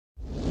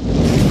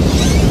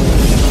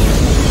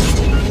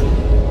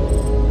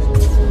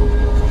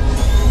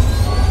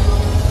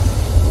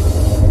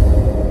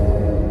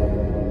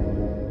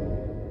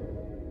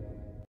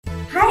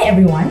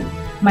everyone.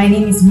 My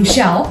name is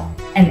Michelle,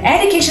 an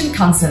education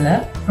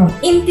counselor from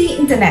INTI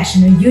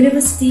International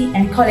University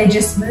and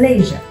Colleges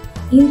Malaysia.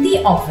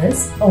 INTI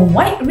offers a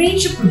wide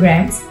range of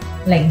programs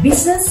like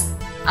business,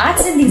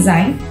 arts and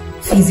design,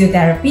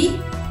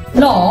 physiotherapy,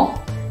 law,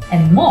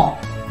 and more.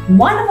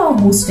 One of our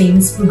most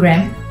famous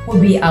programs will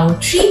be our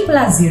 3+0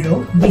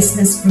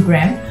 business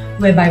program,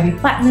 whereby we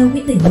partner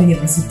with the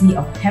University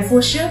of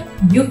Hertfordshire,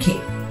 UK.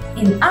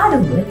 In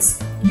other words,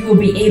 you will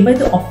be able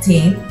to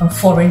obtain a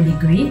foreign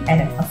degree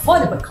at an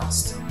affordable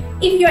cost.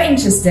 If you are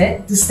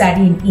interested to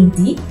study in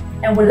INTI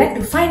and would like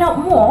to find out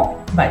more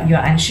but you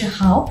are unsure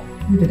how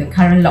due to the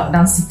current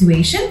lockdown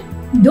situation,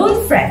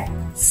 don't fret.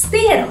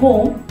 Stay at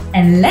home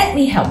and let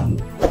me help you.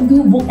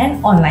 Do book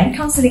an online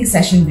counseling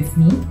session with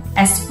me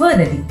as per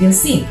the details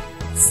seen.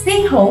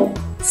 Stay home,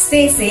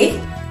 stay safe,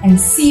 and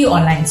see you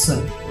online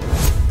soon.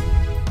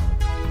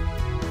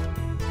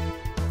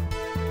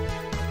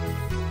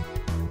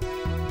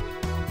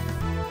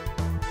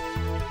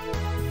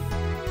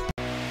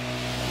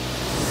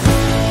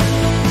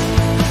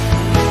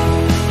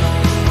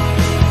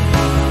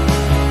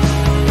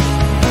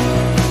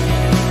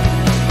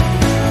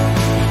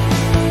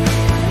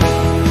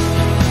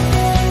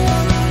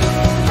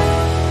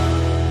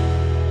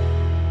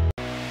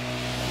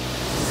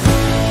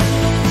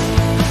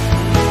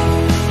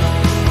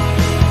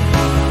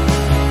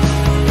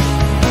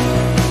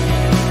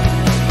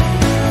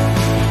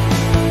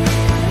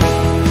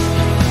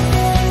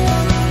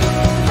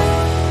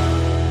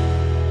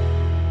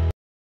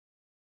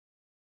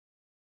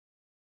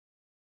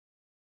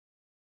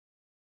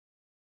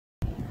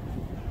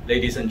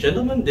 Ladies and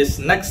gentlemen, this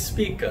next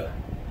speaker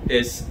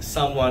is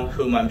someone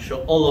whom I'm sure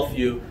all of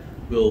you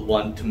will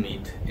want to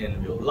meet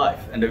in real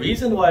life. And the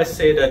reason why I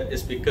say that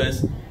is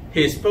because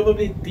he is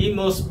probably the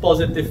most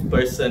positive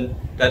person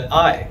that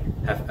I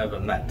have ever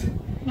met.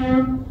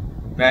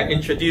 May I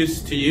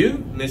introduce to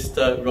you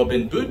Mr.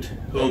 Robin Booth,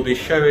 who will be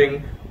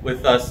sharing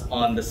with us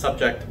on the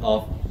subject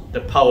of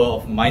the power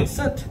of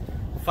mindset,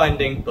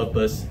 finding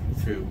purpose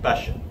through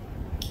passion.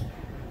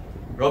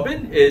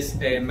 Robin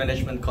is a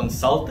management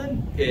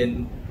consultant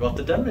in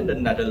Rotterdam in the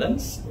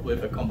Netherlands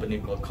with a company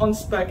called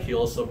Conspec. He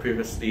also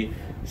previously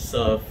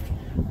served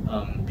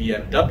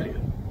BMW.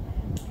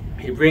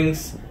 He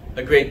brings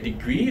a great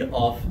degree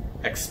of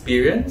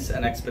experience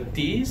and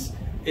expertise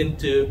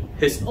into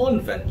his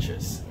own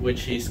ventures,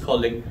 which he's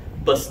calling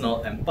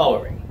personal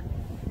empowering.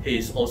 He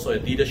is also a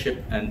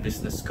leadership and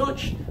business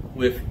coach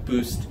with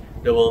Boost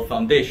the World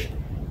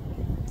Foundation.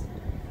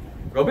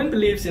 Robin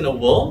believes in a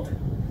world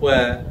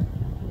where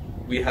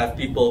we have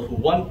people who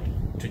want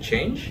to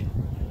change,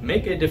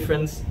 make a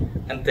difference,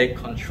 and take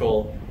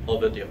control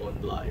over their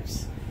own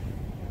lives.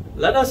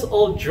 Let us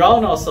all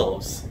drown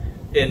ourselves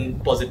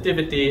in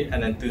positivity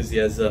and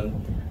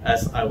enthusiasm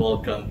as I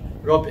welcome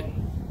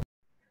Robin.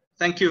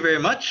 Thank you very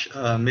much,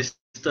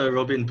 Mr.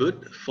 Robin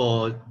Booth,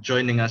 for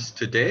joining us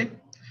today.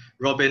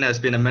 Robin has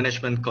been a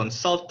management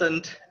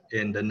consultant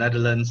in the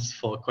Netherlands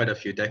for quite a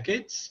few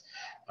decades.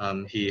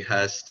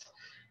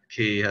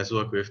 He has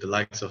worked with the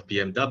likes of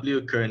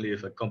BMW, currently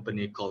with a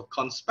company called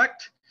Conspec.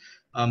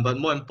 But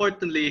more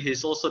importantly,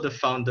 he's also the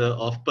founder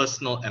of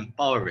Personal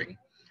Empowering.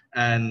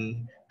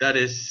 And that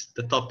is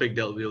the topic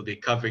that we'll be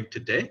covering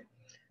today.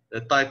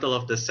 The title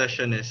of the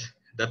session is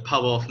The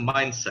Power of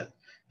Mindset,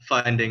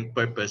 Finding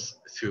Purpose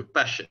Through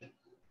Passion.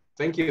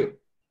 Thank you.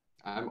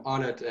 I'm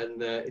honored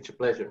and it's a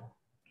pleasure.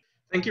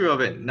 Thank you,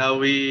 Robin. Now,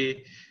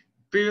 we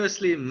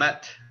previously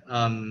met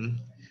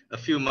a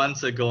few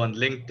months ago on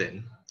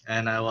LinkedIn,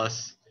 and I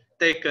was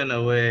taken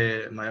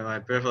away, my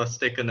breath was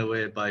taken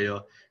away by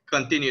your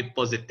continued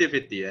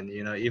positivity. And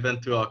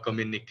even through our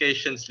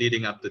communications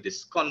leading up to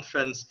this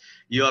conference,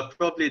 you are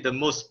probably the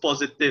most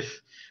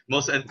positive,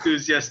 most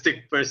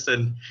enthusiastic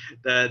person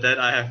that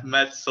I have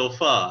met so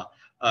far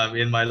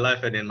in my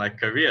life and in my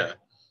career.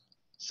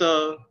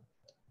 So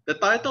the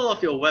title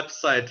of your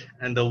website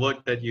and the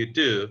work that you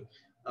do,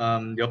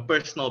 your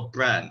personal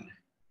brand,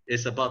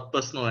 is about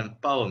personal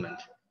empowerment.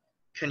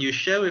 Can you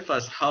share with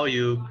us how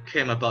you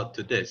came about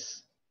to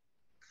this?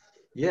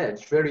 Yeah,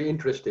 it's very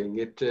interesting.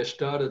 It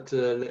started,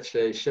 let's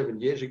say, 7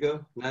 years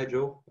ago,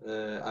 Nigel.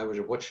 I was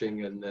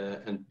watching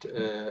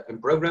a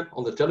program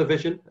on the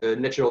television,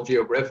 National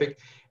Geographic,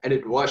 and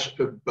it was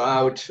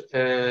about,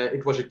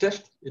 it was a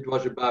test. It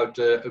was about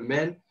a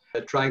man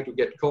trying to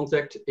get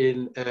contact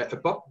in a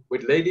pub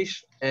with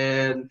ladies,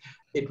 and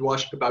it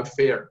was about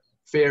fear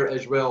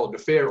as well, the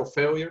fear of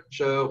failure.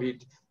 So he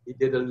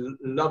did a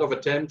lot of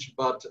attempts,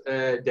 but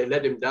they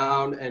let him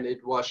down, and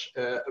it was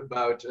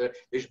about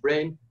his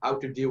brain, how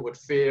to deal with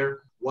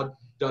fear, what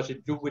does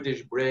it do with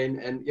his brain,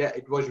 and yeah,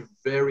 it was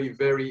very,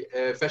 very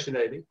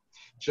fascinating.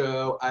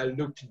 So I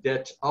looked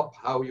that up,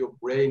 how your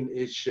brain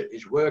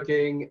is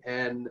working,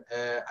 and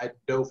I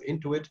dove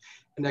into it,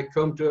 and I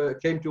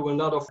came to a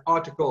lot of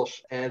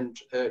articles and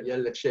yeah,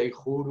 let's say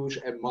gurus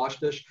and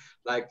masters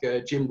like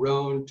Jim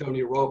Rohn,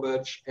 Tony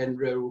Robbins,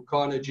 Andrew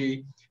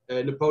Carnegie,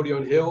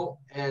 Napoleon Hill,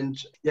 and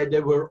yeah, they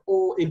were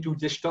all into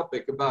this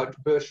topic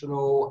about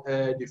personal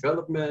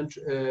development,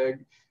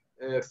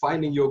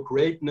 finding your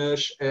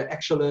greatness,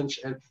 excellence,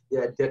 and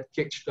yeah, that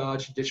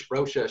kickstarts this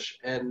process.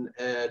 And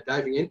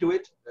diving into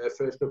it,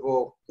 first of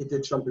all, it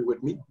did something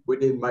with me,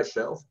 within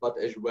myself, but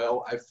as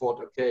well, I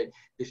thought, okay,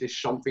 this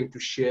is something to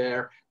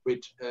share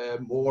with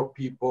more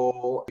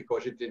people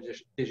because it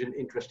is an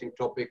interesting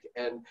topic,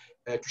 and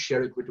to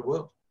share it with the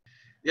world.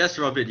 Yes,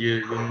 Robert,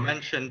 you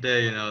mentioned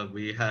there,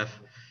 we have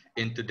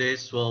in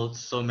today's world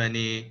so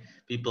many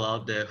people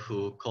out there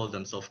who call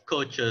themselves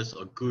coaches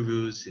or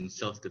gurus in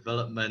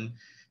self-development.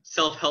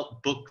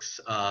 Self-help books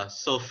are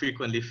so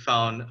frequently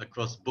found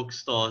across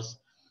bookstores.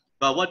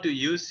 But what do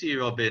you see,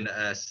 Robin,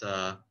 as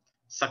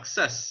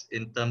success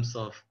in terms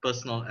of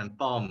personal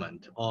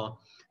empowerment? Or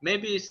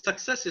maybe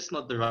success is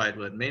not the right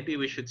word. Maybe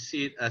we should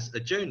see it as a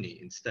journey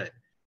instead.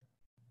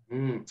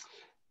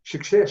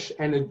 Success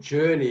and a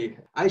journey.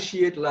 I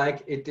see it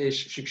like it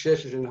is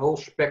success is a whole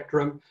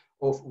spectrum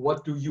of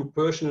what do you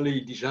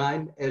personally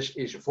design as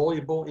is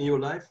valuable in your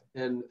life,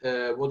 and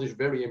what is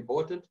very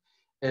important.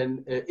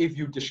 And if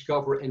you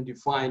discover and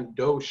define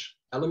those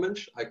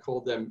elements, I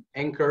call them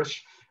anchors,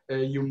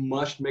 you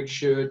must make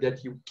sure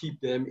that you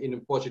keep them in a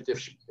positive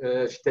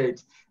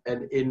state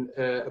and in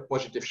a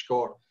positive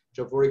score.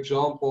 So for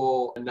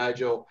example,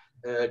 Nigel,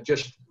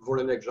 just for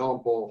an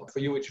example, for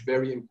you, it's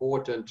very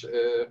important.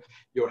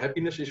 Your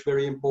happiness is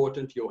very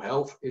important, your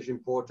health is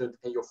important,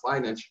 and your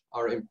finance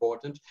are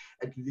important.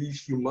 At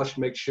least you must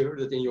make sure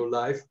that in your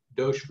life,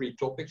 those three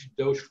topics,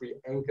 those three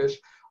anchors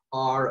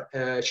are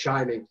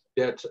shining,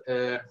 that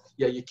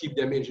you keep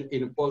them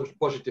in a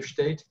positive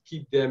state,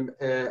 keep them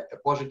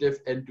positive,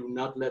 and do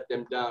not let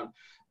them down.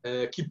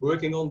 Keep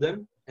working on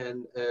them.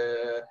 And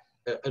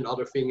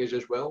another thing is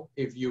as well,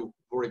 if you,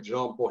 for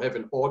example, have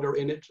an order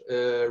in it,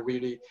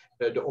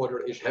 the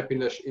order is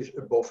happiness is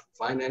above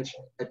finance,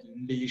 at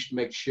least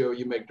make sure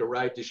you make the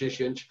right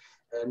decisions,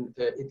 and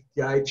it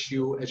guides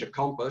you as a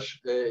compass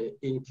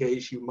in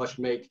case you must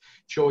make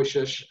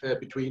choices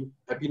between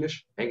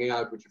happiness, hanging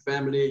out with your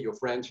family, your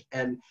friends,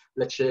 and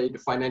let's say the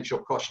financial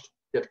cost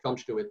that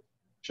comes to it.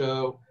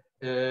 So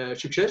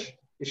success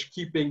is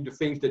keeping the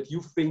things that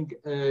you think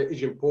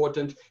is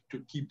important, to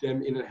keep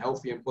them in a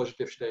healthy and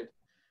positive state.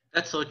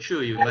 That's so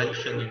true. You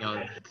mentioned,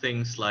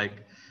 things like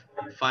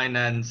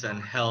finance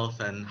and health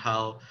and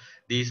how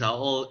these are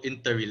all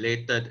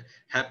interrelated,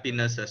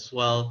 happiness as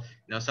well.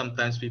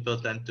 Sometimes people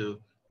tend to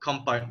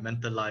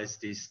compartmentalize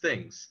these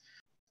things.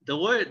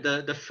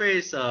 The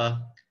phrase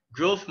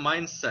growth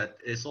mindset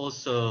is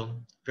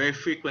also very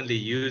frequently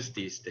used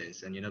these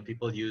days. And,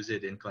 people use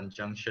it in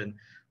conjunction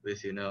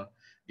with,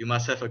 you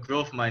must have a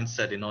growth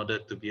mindset in order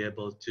to be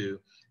able to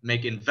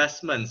make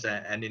investments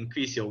and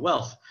increase your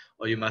wealth,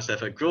 or you must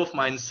have a growth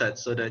mindset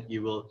so that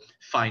you will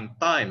find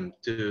time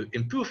to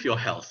improve your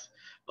health,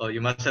 or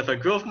you must have a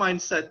growth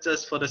mindset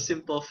just for the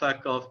simple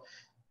fact of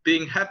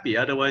being happy.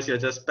 Otherwise, you're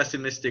just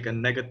pessimistic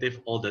and negative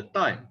all the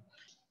time.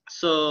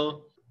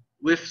 So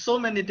with so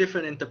many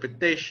different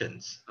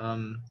interpretations,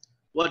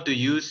 what do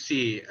you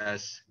see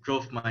as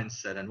growth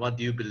mindset, and what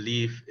do you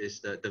believe is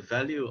the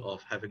value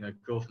of having a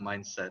growth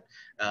mindset,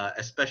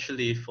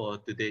 especially for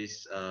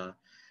today's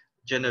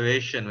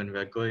generation when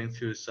we're going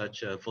through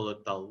such a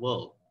volatile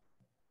world?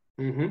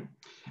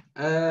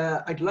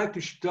 I'd like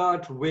to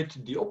start with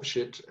the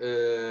opposite,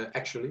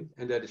 actually,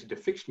 and that is the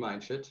fixed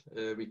mindset.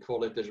 We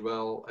call it as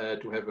well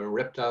to have a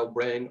reptile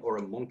brain or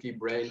a monkey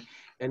brain.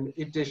 And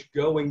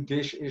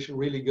this is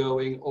really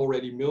going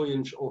already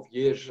millions of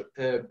years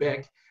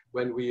back,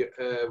 when we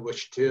were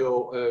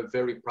still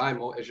very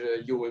primal as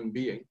a human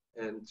being.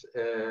 And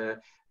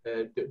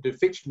the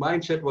fixed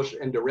mindset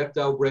and the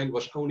reptile brain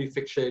was only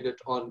fixated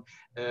on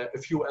a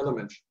few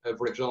elements.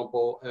 For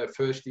example,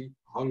 thirsty,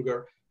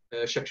 hunger,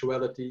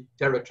 sexuality,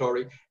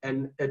 territory,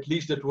 and at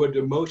least that were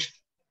the most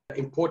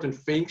important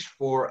things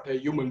for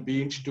human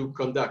beings to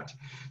conduct.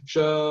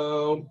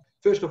 So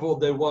first of all,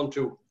 they want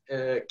to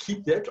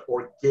keep that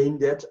or gain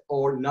that,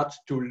 or not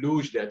to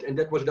lose that. And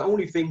that was the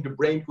only thing the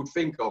brain could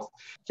think of.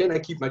 Can I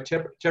keep my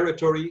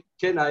territory?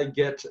 Can I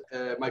get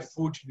my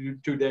food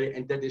today?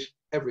 And that is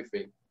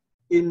everything.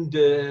 In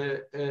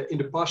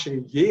the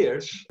passing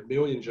years,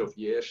 millions of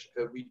years,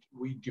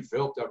 we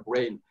developed our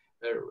brain,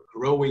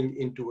 growing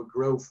into a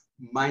growth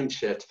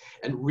mindset,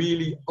 and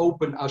really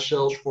open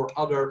ourselves for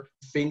other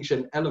things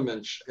and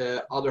elements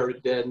other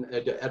than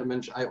the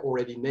elements I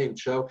already named.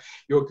 So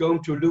you're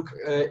going to look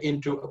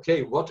into,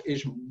 okay, what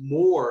is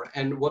more,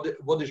 and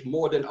what is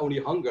more than only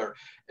hunger?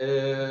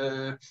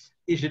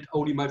 Is it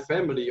only my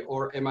family,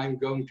 or am I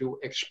going to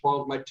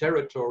expand my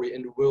territory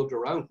and the world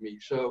around me?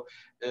 So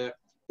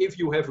if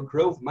you have a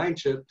growth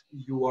mindset,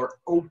 you are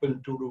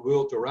open to the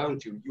world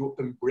around you. You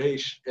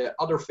embrace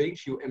other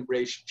things, you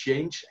embrace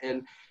change,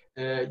 and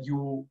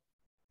you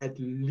at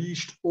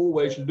least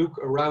always look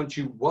around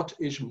you, what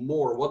is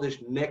more, what is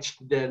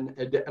next than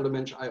the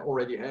elements I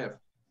already have.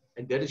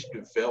 And that is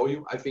the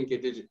value. I think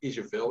it is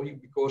a value,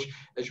 because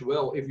as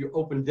well, if you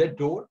open that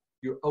door,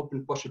 you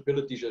open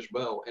possibilities as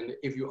well. And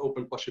if you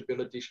open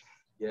possibilities,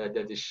 yeah,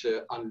 that is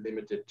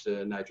unlimited,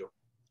 Nigel.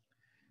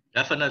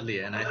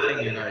 Definitely. And I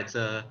think, it's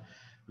a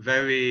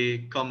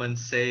very common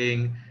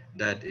saying,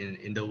 that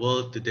in the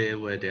world today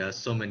where there are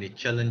so many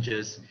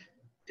challenges,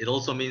 it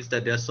also means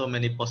that there are so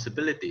many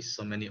possibilities,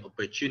 so many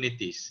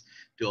opportunities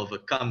to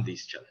overcome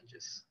these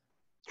challenges.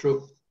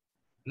 True.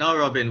 Now,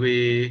 Robin,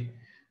 we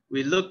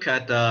look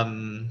at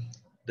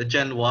the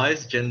Gen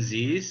Ys, Gen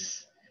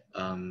Zs,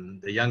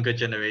 the younger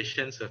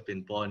generations who have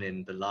been born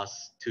in the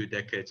last 2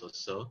 decades or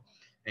so.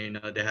 And you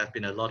know, there have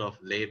been a lot of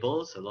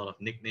labels, a lot of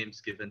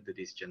nicknames given to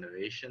these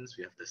generations.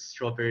 We have the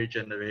strawberry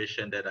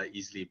generation that are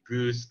easily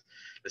bruised,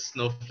 the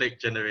snowflake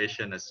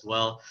generation as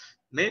well,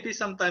 maybe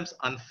sometimes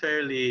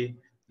unfairly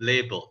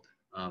labeled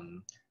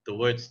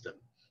towards them.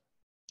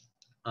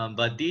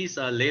 But these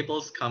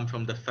labels come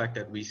from the fact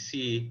that we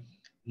see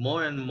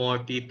more and more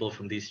people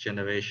from these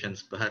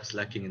generations perhaps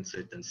lacking in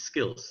certain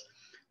skills,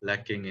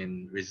 lacking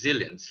in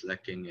resilience,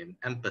 lacking in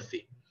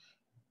empathy.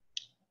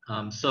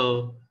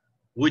 So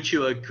would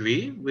you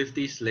agree with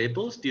these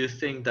labels? Do you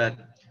think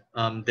that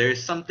there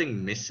is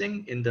something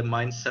missing in the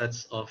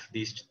mindsets of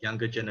these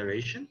younger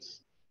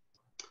generations?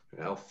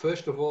 Well,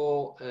 first of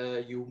all,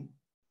 you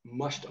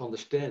must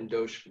understand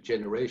those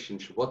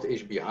generations, what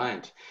is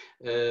behind.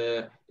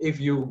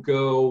 If you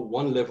go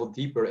one level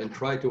deeper and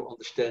try to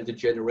understand the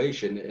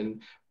generation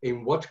and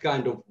in what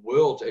kind of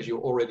world, as you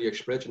already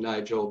expressed,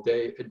 Nigel,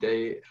 they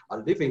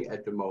are living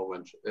at the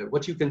moment.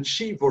 What you can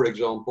see, for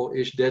example,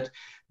 is that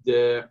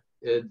the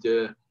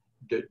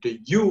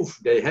youth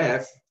they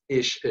have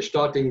is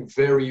starting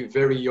very,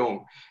 very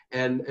young.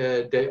 And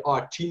they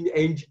are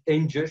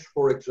teenagers,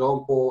 for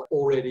example,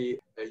 already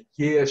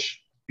years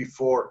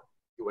before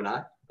you and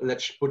I,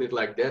 let's put it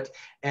like that.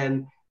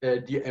 And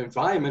the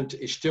environment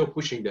is still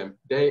pushing them.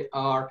 They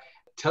are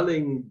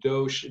telling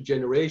those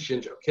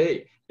generations,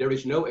 okay, there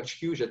is no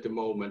excuse at the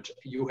moment.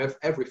 You have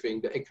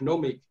everything. The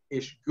economic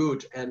is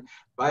good. And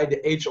by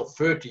the age of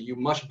 30, you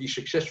must be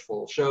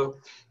successful. So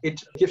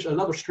it gives a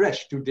lot of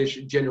stress to this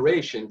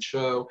generation.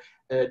 So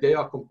they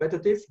are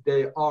competitive.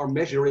 They are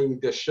measuring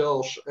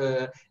themselves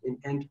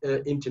in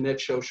internet,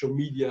 social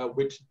media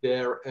with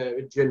their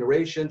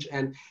generations.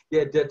 And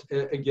yeah, that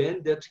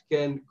again, that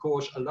can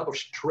cause a lot of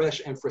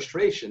stress and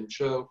frustration.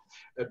 So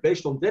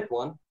based on that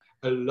one,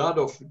 a lot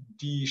of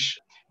these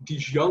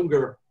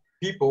younger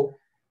people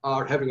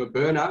are having a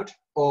burnout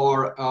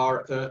or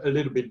are a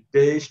little bit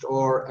dazed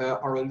or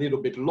are a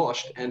little bit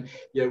lost. And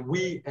yeah,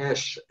 we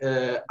as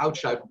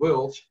outside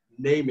world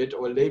name it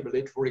or label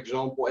it, for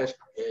example, as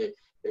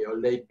they are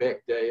laid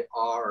back, they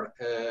are,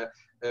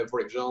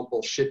 for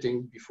example,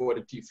 sitting before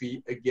the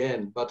TV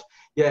again. But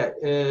yeah,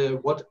 to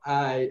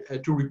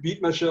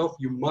repeat myself,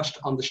 you must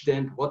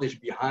understand what is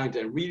behind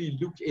and really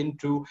look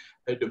into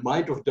the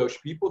mind of those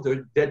people,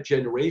 that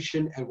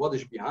generation, and what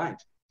is behind.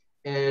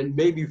 And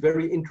maybe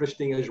very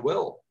interesting as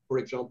well, for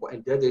example,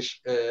 and that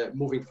is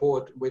moving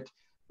forward with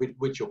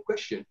your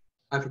question.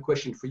 I have a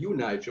question for you,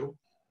 Nigel.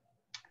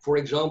 For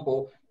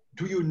example,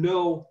 do you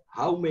know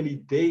how many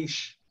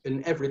days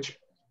an average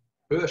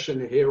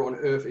person here on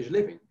Earth is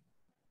living?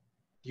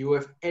 Do you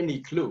have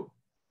any clue?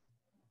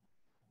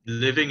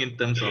 Living in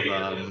terms of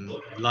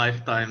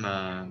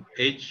lifetime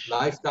age?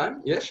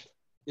 Lifetime, yes,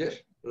 yes,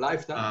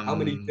 lifetime. How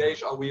many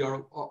days are we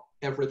on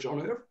average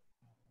on Earth?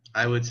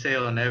 I would say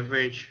on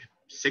average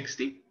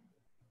 60 years.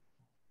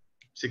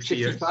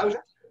 60,000?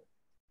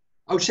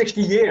 Oh,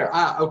 60 years.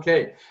 Ah,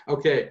 okay,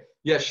 okay,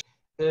 yes.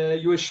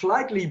 You are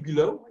slightly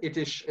below. It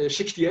is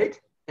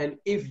 68. And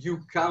if you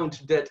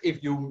count that,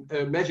 if you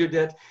measure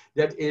that,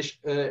 that is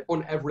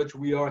on average,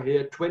 we are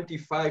here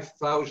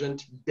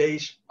 25,000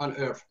 days on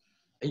Earth.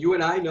 And you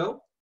and I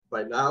know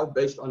by now,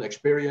 based on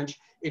experience,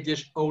 it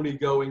is only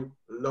going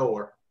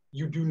lower.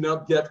 You do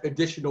not get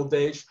additional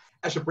days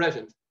as a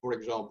present, for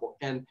example.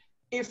 And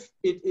if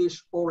it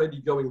is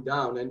already going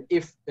down, and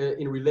if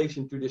in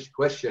relation to this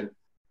question,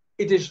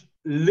 it is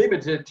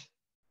limited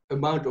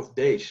amount of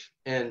days.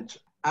 And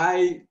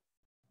I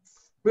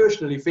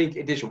personally think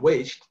it is a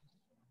waste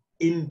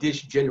in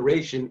this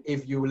generation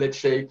if you, let's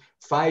say,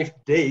 5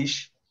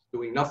 days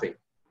doing nothing.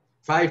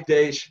 5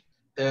 days,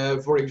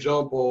 for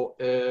example,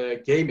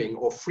 gaming,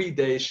 or 3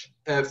 days,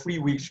 3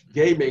 weeks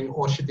gaming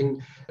or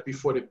sitting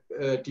before the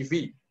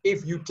TV.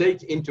 If you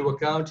take into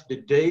account the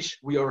days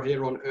we are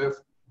here on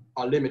Earth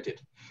are limited.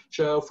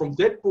 So from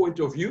that point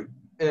of view,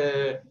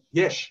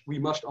 yes, we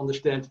must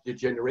understand the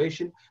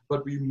generation,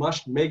 but we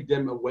must make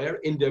them aware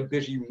in their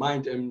busy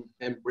mind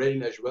and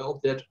brain as well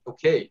that,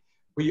 okay,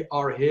 we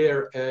are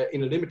here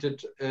in a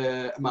limited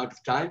amount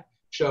of time.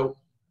 So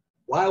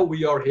while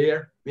we are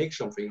here, make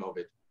something of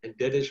it. And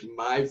that is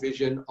my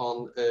vision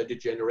on the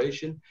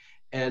generation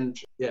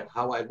and yeah,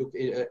 how I look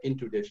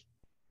into this.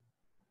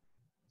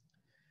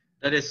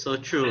 That is so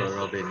true,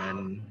 Robin.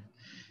 And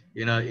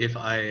you know, if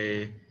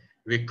I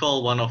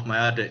recall one of my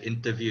other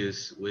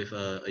interviews with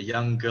a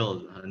young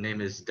girl, her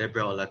name is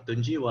Deborah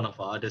Olatunji, one of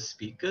our other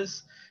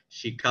speakers.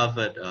 She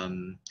covered,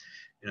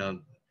 you know,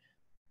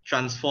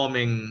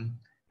 transforming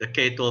the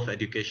K-12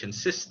 education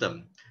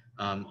system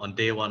on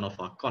day one of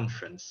our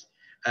conference.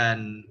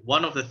 And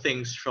one of the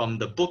things from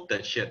the book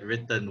that she had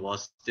written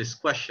was this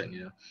question,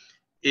 you know,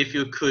 if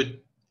you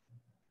could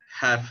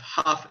have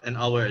half an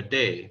hour a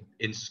day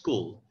in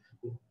school,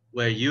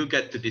 where you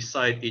get to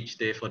decide each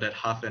day for that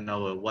half an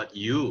hour what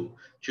you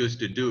choose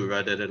to do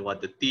rather than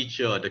what the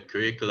teacher or the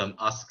curriculum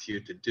asks you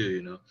to do.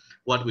 You know,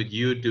 what would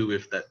you do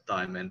with that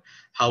time, and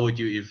how would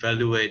you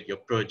evaluate your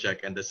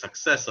project and the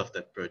success of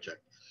that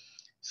project?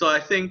 So I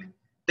think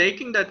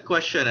taking that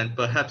question and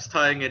perhaps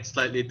tying it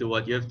slightly to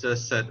what you've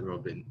just said,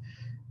 Robin,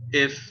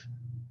 if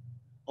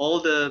all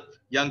the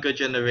younger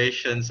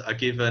generations are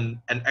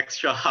given an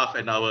extra half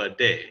an hour a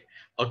day,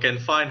 or can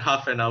find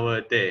half an hour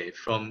a day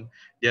from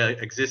their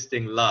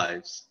existing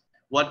lives,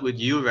 what would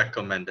you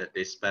recommend that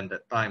they spend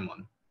that time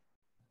on?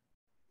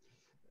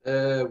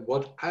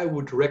 What I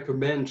would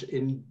recommend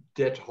in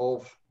that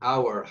half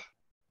hour,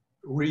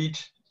 read,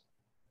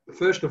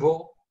 first of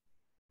all,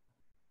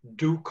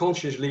 do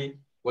consciously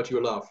what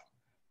you love.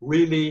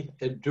 Really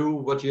do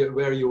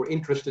where you're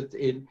interested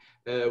in,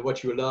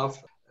 what you love,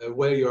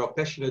 where you are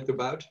passionate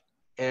about.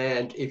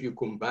 And if you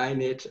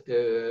combine it,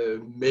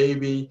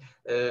 maybe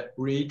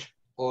read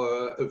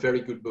a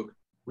very good book.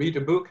 Read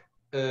a book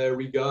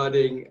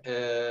regarding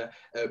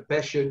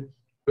passion,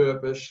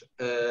 purpose,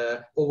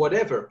 or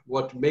whatever,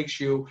 what makes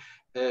you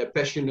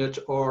passionate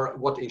or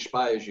what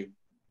inspires you.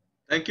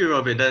 Thank you,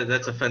 Robin.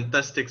 That's a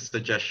fantastic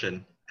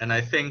suggestion. And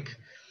I think,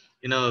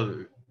 you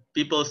know,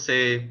 people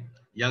say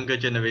younger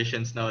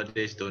generations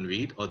nowadays don't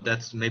read, or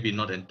that's maybe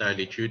not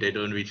entirely true. They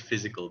don't read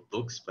physical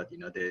books, but, you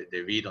know,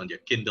 they read on their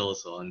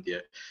Kindles or on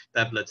their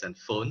tablets and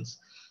phones.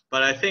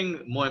 But I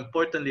think more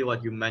importantly,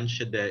 what you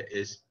mentioned there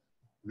is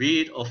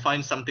read or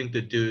find something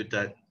to do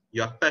that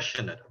you're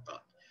passionate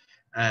about.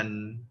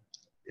 And,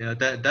 you know,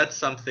 that's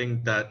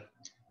something that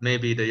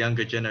maybe the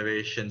younger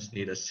generations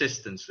need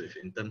assistance with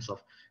in terms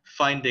of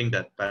finding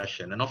that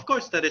passion. And of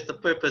course, that is the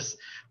purpose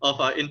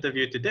of our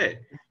interview today.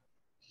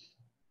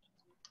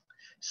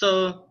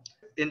 So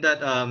in that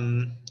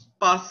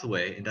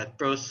pathway, in that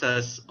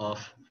process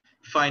of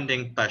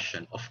finding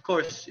passion, of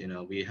course, you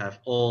know, we have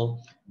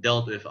all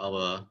dealt with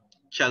our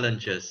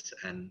challenges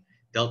and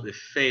dealt with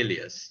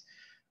failures.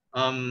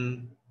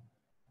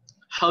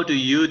 How do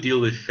you deal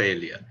with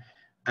failure?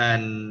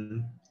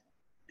 And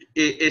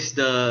is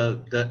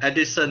the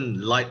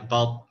Edison light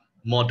bulb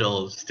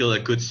model still a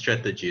good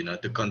strategy, you know,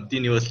 to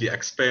continuously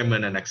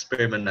experiment and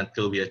experiment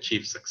until we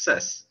achieve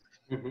success?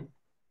 Mm-hmm.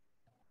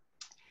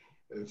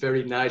 A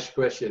very nice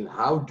question.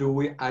 How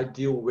do I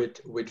deal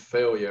with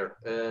failure?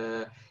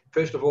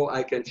 First of all,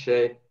 I can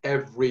say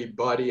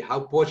everybody,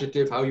 how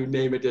positive, how you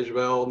name it as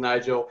well,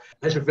 Nigel,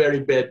 has a very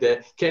bad day,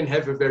 can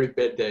have a very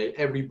bad day.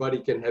 Everybody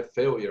can have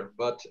failure,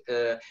 but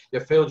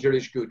failure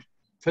is good.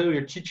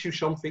 Failure teaches you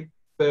something.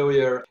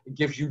 Failure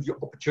gives you the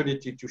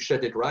opportunity to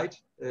set it right.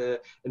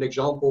 An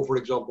example, for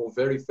example,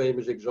 very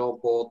famous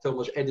example,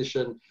 Thomas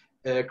Edison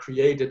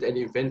created and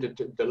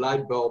invented the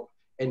light bulb,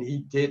 and he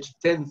did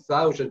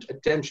 10,000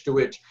 attempts to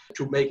it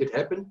to make it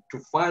happen, to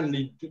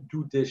finally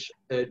do this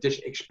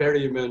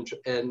experiment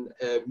and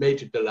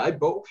made the light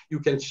bulb. You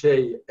can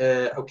say,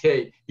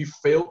 okay, he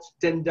failed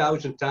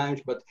 10,000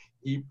 times, but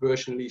he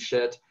personally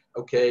said,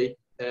 okay,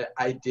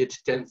 I did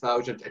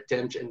 10,000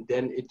 attempts and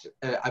then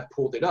I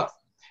pulled it off.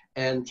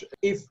 And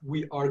if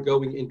we are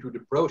going into the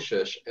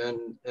process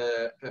and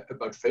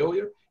about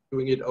failure,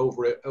 doing it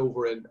over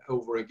and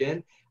over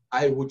again,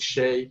 I would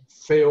say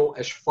fail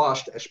as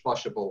fast as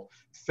possible.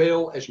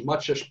 Fail as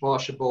much as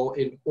possible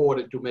in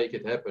order to make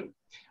it happen.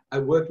 I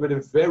worked with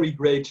a very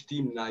great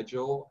team,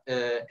 Nigel,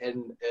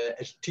 and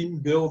as team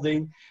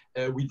building,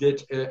 we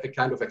did a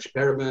kind of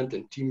experiment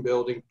and team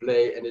building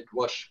play, and it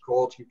was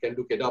called, you can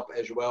look it up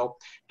as well,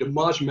 the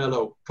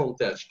Marshmallow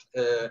Contest.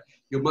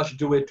 You must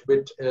do it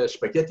with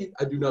spaghetti.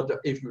 I do not know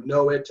if you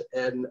know it,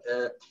 and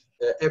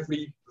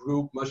every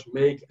group must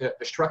make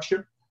a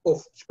structure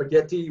of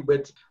spaghetti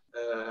with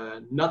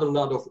not a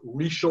lot of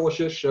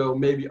resources, so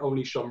maybe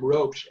only some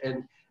ropes,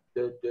 and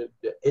the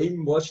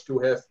aim was to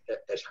have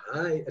as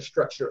high a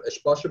structure as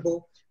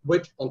possible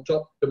with on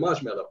top the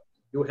marshmallow.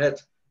 You had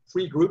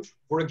 3 groups,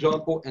 for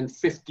example, and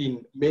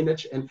 15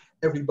 minutes, and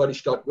everybody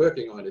started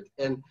working on it.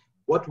 And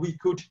what we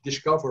could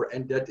discover,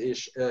 and that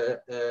is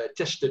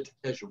tested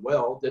as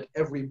well, that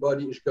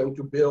everybody is going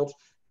to build,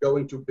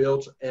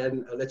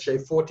 and let's say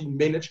 14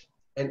 minutes,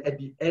 and at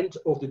the end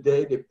of the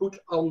day, they put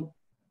on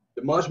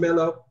the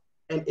marshmallow,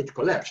 and it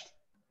collapsed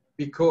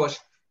because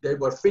they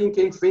were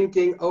thinking,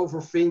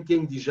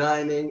 overthinking,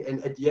 designing,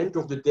 and at the end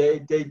of the day,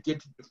 they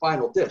did the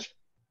final test.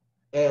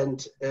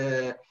 And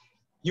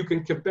you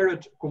can compare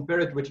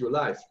it with your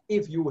life.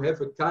 If you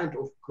have a kind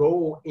of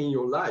goal in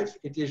your life,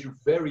 it is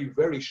very,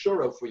 very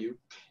sorrow for you.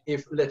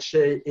 If, let's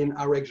say, in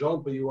our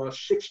example, you are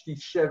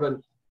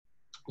 67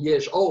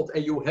 years old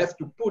and you have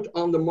to put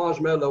on the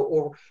marshmallow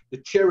or the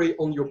cherry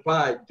on your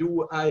pie,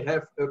 do I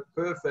have a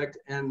perfect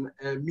and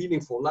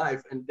meaningful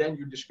life? And then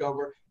you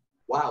discover,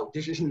 wow,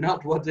 this is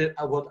not what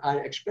I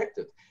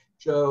expected.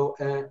 So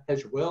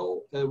as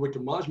well with the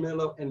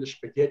marshmallow and the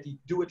spaghetti,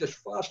 do it as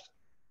fast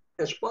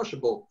as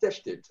possible,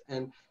 test it.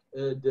 And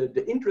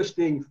the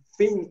interesting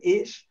thing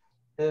is,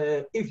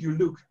 if you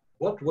look,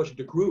 what was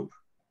the group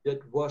that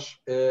was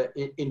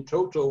in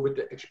total with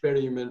the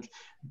experiment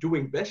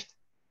doing best,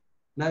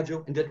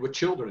 Nigel? And that were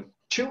children.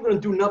 Children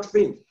do not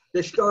think.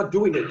 They start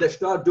doing it. They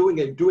start doing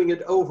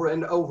it over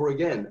and over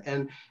again.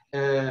 And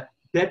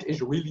that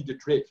is really the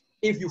trick.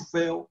 If you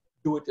fail,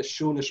 do it as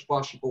soon as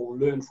possible,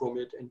 learn from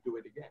it, and do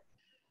it again.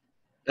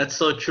 That's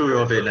so true,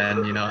 Robin.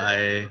 And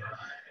I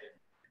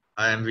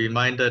am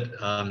reminded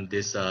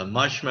this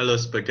marshmallow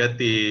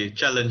spaghetti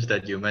challenge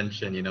that you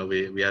mentioned.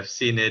 We have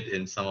seen it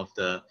in some of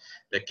the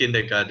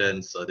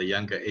kindergartens or the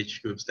younger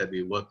age groups that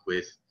we work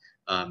with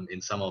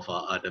in some of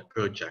our other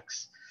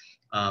projects.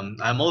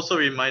 I'm also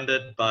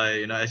reminded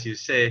by, as you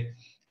say,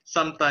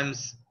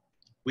 sometimes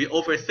we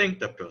overthink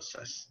the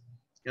process.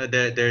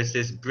 There's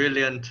this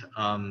brilliant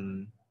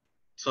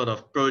sort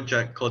of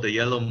project called the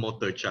Yellow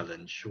Motor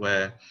Challenge,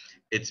 where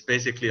it's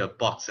basically a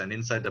box, and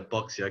inside the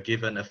box you're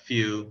given a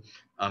few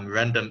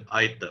random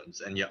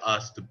items, and you're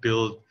asked to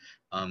build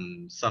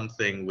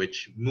something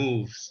which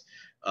moves,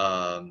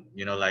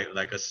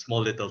 like a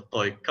small little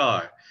toy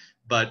car.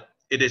 But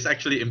it is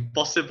actually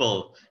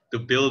impossible to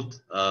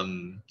build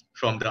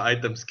from the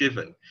items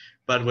given.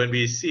 But when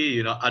we see,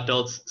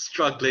 adults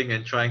struggling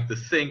and trying to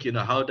think,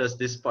 how does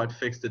this part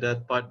fix to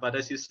that part? But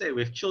as you say,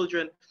 with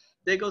children,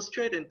 they go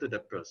straight into the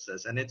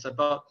process, and it's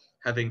about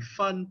having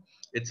fun.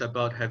 It's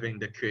about having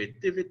the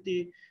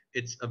creativity.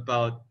 It's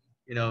about,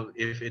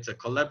 if it's a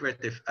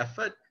collaborative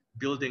effort,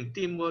 building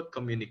teamwork,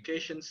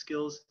 communication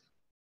skills.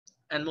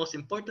 And most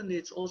importantly,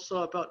 it's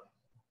also about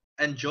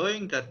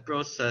enjoying that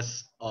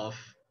process of,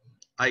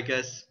 I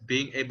guess,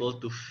 being able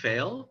to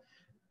fail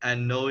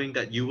and knowing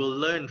that you will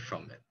learn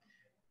from it.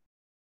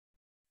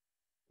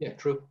 Yeah,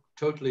 true.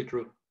 Totally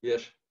true.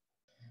 Yes.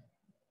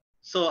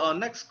 So our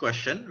next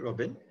question,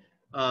 Robin.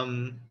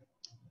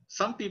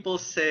 Some people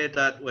say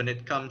that when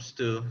it comes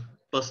to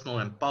personal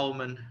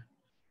empowerment,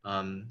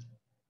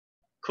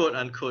 quote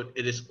unquote,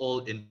 it is all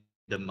in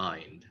the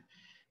mind.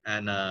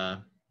 And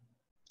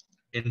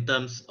in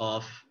terms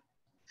of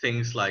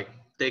things like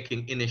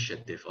taking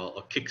initiative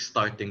or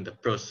kickstarting the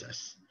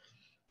process.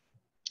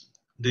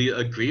 Do you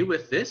agree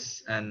with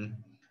this?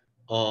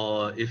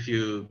 Or if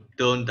you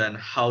don't, then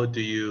how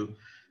do you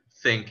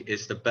think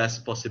is the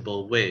best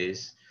possible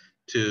ways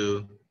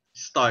to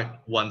start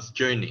one's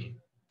journey?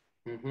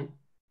 Mm-hmm.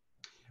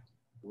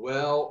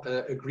 Well,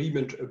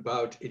 agreement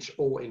about it's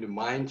all in the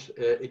mind.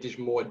 It is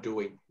more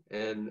doing,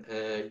 and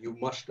you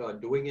must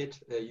start doing it.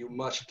 You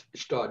must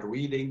start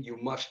reading. You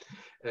must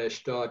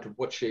start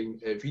watching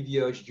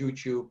videos,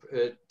 YouTube,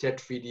 TED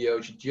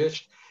videos.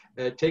 Just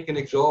take an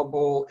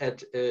example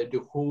at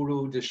the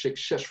guru, the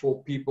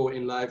successful people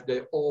in life.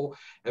 They all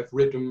have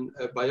written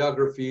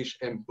biographies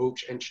and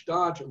books, and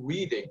start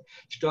reading,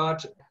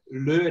 start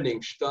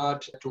learning,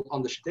 start to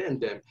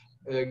understand them.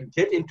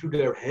 Get into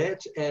their head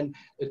and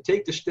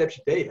take the steps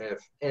they have.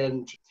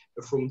 And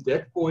from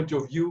that point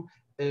of view,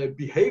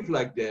 behave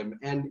like them.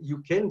 And you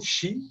can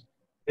see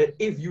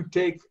if you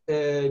take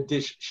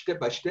this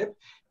step by step,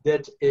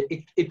 that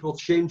it will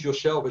change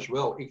yourself as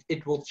well.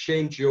 It will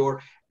change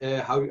your,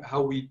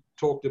 how we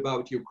talked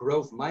about your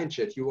growth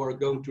mindset. You are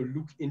going to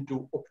look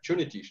into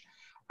opportunities.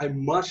 I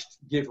must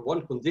give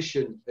one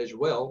condition as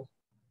well.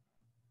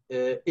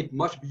 It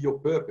must be your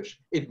purpose.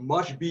 It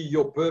must be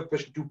your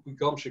purpose to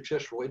become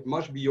successful. It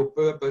must be your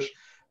purpose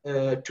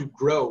to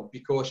grow.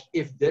 Because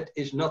if that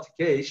is not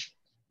the case,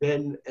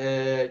 then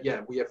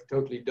we have a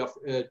totally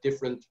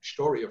different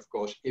story, of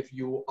course. If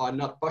you are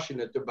not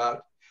passionate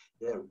about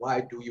why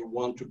do you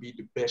want to be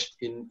the best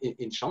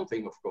in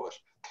something, of course.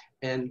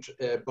 And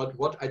but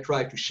what I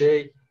try to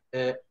say,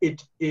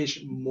 it is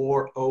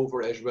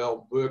moreover as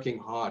well working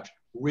hard.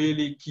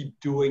 Really keep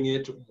doing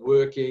it,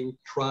 working,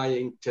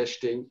 trying,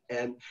 testing,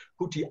 and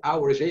put the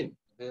hours in.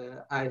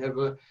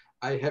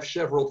 I have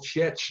several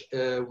chats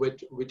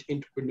with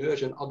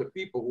entrepreneurs and other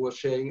people who are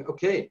saying,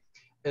 okay,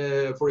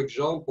 for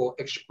example,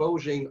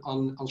 exposing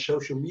on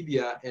social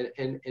media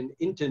and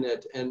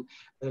internet and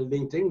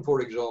LinkedIn,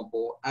 for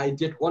example. I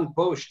did one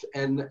post,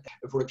 and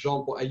for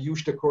example, I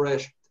used the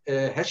correct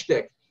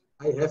hashtag.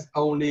 I have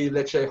only,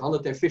 let's say,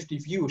 150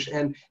 views,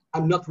 and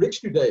I'm not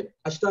rich today.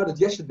 I started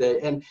yesterday,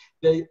 and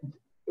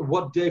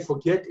what they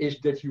forget is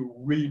that you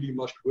really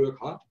must work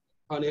hard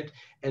on it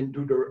and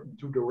do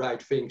the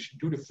right things,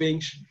 do the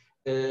things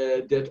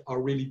that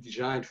are really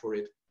designed for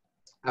it.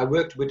 I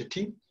worked with a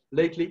team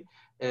lately,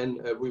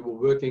 and we were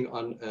working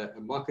on a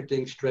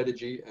marketing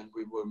strategy, and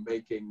we were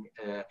making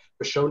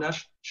personas.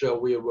 So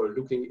we were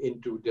looking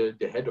into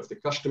the head of the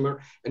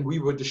customer, and we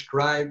were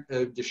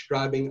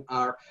describing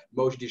our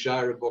most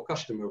desirable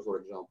customer, for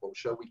example.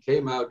 So we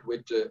came out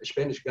with a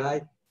Spanish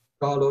guy,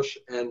 Carlos,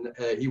 and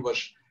he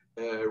was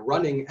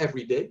running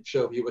every day.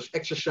 So he was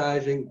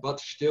exercising, but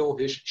still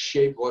his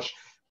shape was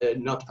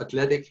not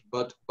athletic,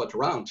 but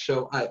round.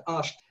 So I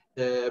asked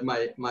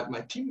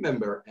my team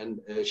member, and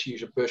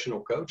she's a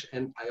personal coach,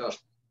 and I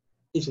asked,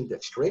 isn't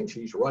that strange?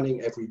 He's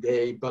running every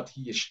day, but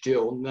he is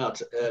still not,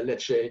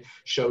 let's say,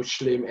 so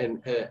slim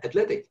and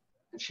athletic.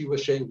 And she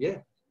was saying, yeah,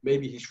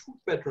 maybe his food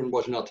pattern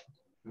was not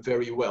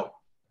very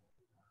well.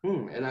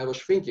 And I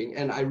was thinking,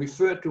 and I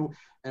referred to,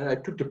 and I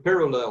took the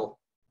parallel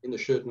in a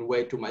certain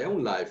way to my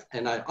own life.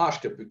 And I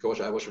asked her,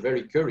 because I was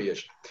very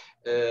curious.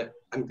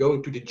 I'm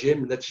going to the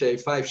gym, let's say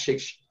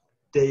 5-6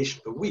 days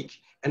a week.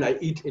 And I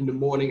eat in the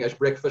morning as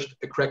breakfast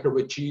a cracker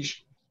with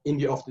cheese, in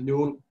the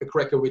afternoon a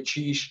cracker with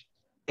cheese.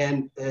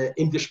 And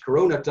in this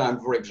Corona time,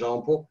 for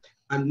example,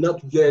 I'm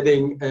not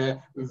getting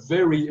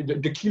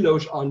the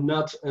kilos are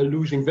not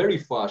losing very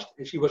fast.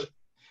 And she was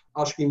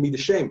asking me the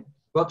same,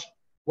 but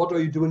what are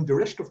you doing the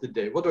rest of the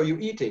day? What are you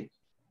eating?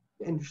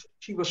 And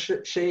she was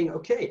saying,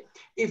 okay,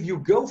 if you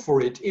go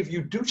for it, if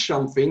you do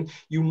something,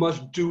 you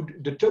must do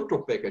the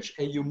total package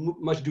and you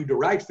must do the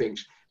right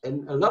things.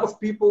 And a lot of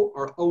people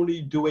are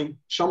only doing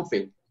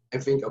something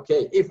and think,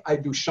 okay, if I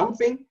do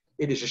something,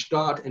 it is a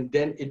start and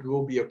then it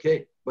will be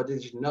okay. But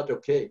it is not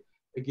okay.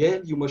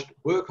 Again, you must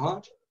work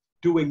hard,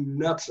 doing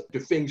not the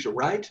things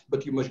right,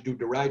 but you must do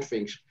the right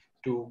things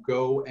to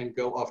go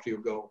after your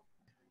goal.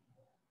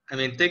 I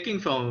mean, taking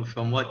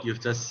from what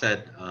you've just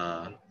said,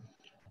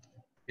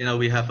 you know,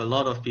 we have a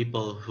lot of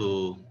people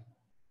who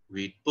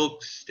read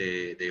books,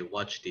 they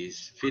watch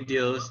these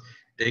videos,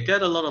 they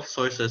get a lot of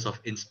sources of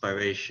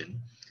inspiration.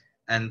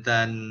 And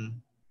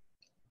then,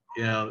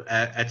 you know,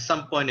 at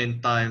some point in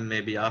time,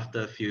 maybe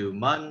after a few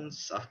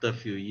months, after a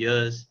few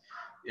years,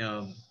 you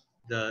know,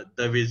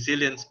 the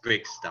resilience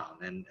breaks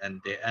down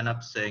and they end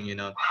up saying, you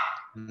know,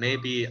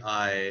 maybe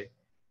I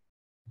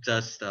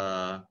just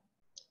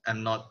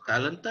am not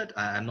talented,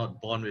 I'm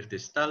not born with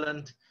this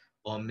talent,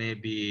 or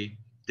maybe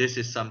this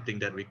is something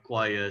that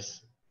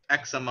requires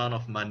X amount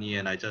of money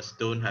and I just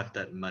don't have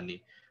that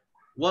money.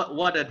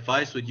 What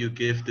advice would you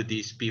give to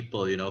these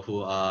people, you know,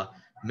 who are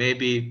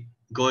maybe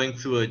going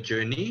through a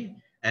journey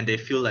and they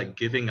feel like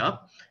giving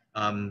up?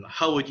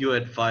 How would you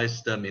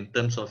advise them in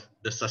terms of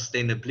the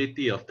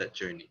sustainability of that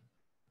journey?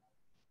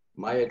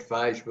 My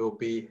advice will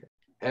be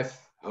have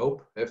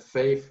hope, have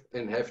faith,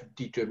 and have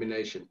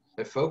determination.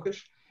 Have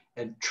focus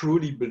and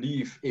truly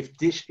believe if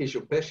this is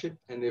your passion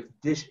and if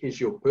this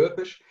is your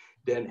purpose,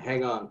 then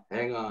hang on.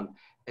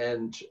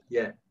 And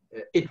yeah,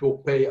 it will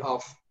pay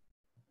off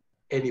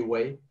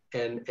anyway.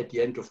 And at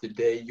the end of the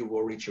day, you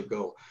will reach your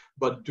goal.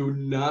 But do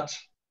not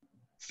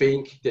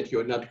think that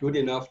you're not good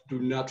enough. Do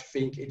not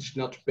think it's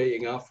not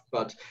paying off,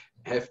 but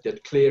have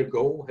that clear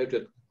goal, have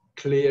that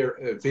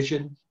clear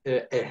vision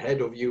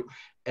ahead of you.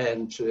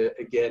 And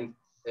again,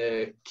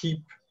 keep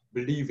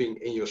believing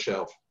in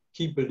yourself.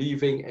 Keep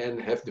believing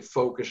and have the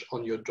focus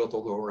on your dot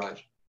on the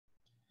horizon.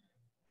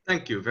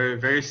 Thank you. Very,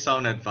 very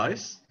sound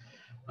advice.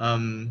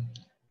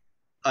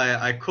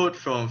 I quote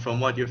from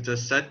what you've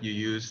just said. You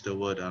use the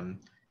word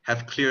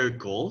have clear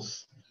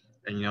goals,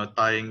 and you know,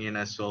 tying in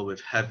as well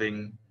with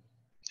having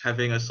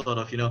a sort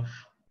of, you know,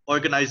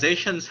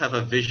 organizations have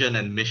a vision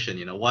and mission.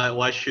 You know,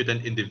 why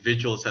shouldn't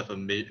individuals have a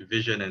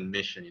vision and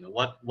mission? You know,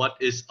 what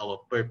is our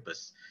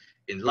purpose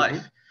in life?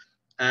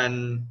 Mm-hmm.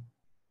 And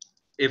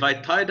if I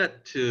tie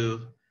that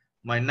to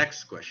my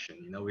next question,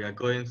 you know, we are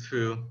going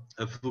through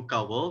a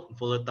VUCA world,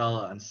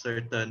 volatile,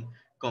 uncertain,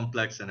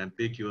 complex, and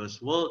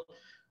ambiguous world,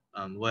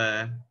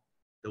 where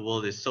the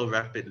world is so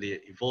rapidly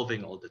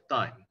evolving all the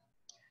time.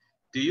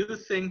 Do you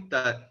think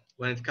that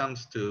when it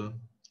comes to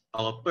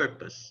our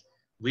purpose,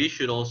 we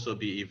should also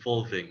be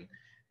evolving,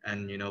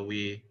 and you know,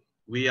 we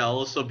are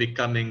also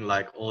becoming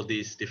like all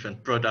these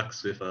different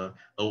products with a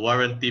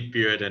warranty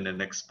period and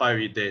an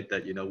expiry date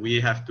that, you know,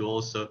 we have to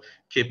also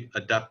keep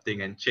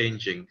adapting and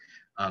changing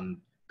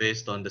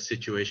based on the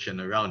situation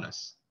around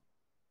us?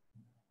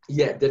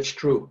 Yeah, that's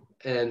true.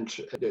 And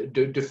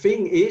the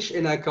thing is,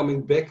 and I'm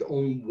coming back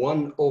on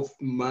one of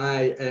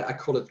my, I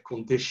call it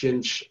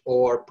conditions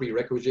or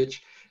prerequisites.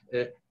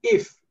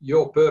 If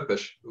your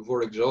purpose,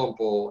 for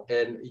example,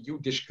 and you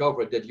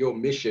discover that your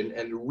mission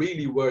and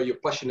really where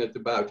you're passionate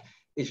about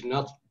is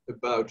not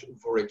about,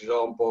 for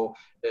example,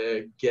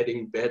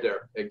 getting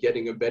better,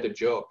 getting a better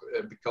job,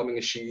 becoming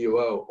a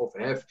CEO, or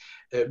have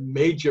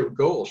major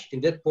goals. In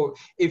that point,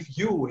 if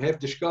you have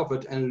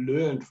discovered and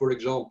learned, for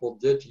example,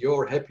 that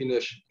your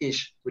happiness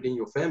is within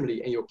your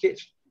family and your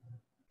kids,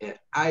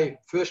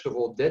 first of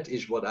all, that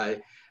is what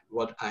I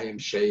am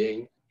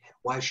saying.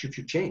 Why should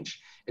you change?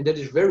 And that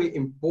is very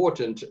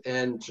important.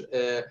 And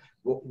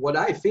what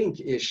I think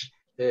is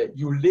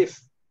you live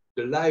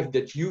the life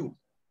that you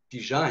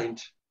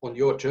designed on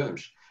your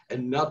terms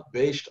and not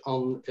based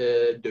on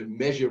the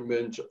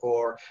measurement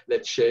or,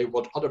 let's say,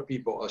 what other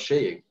people are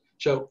saying.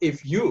 So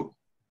if you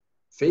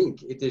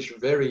think it is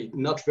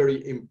not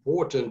very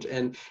important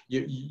and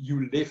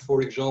you live,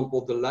 for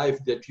example, the life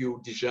that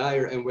you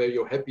desire and where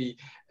you're happy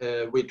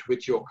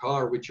with your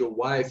car, with your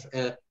wife,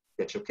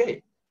 that's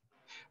okay.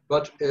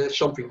 But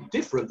something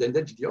different, and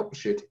that's the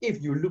opposite.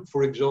 If you look,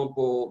 for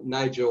example,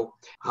 Nigel,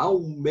 how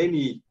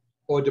many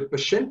or the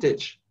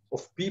percentage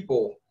of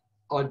people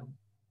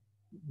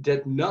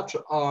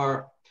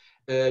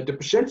the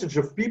percentage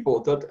of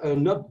people that are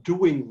not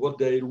doing what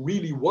they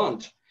really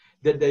want,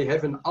 that they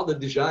have another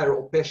desire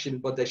or passion,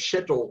 but they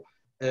settle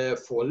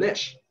for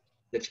less.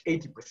 That's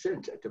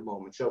 80% at the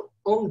moment. So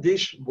in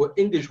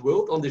this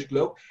world, on this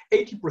globe,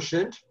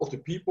 80% of the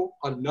people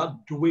are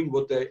not doing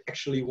what they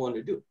actually want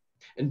to do.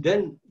 And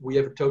then we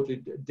have a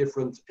totally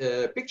different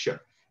picture.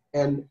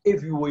 And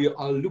if we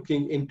are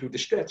looking into the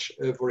stats,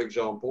 for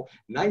example,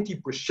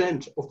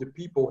 90% of the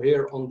people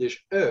here on this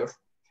earth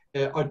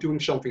are doing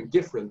something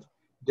different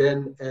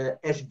than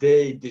as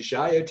they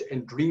desired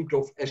and dreamed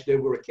of as they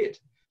were a kid.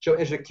 So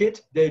as a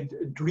kid, they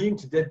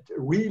dreamed that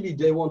really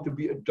they want to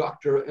be a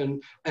doctor,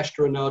 an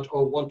astronaut,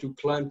 or want to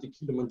climb the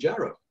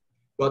Kilimanjaro.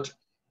 But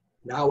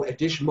now at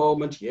this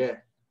moment, yeah,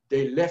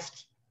 they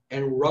left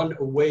and run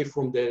away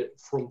from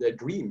their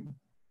dream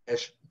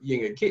as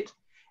being a kid.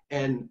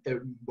 And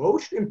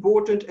most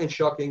important and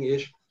shocking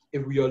is,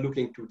 if we are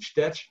looking to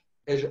stats,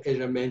 as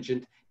I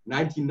mentioned,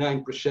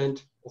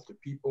 99% of the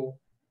people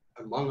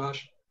among us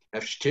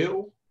have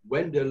still,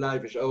 when their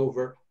life is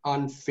over,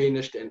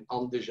 unfinished and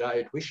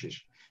undesired wishes.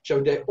 So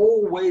they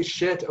always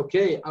said,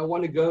 okay, I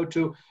want to go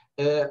to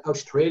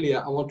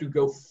Australia, I want to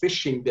go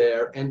fishing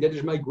there, and that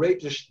is my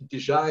greatest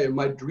desire,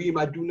 my dream.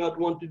 I do not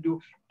want to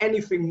do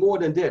anything more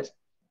than that.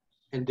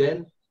 And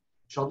then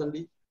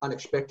suddenly,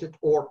 unexpected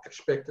or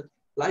expected,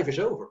 life is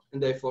over.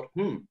 And they thought,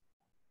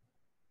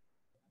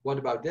 what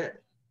about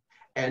that?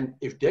 And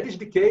if that is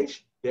the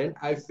case, then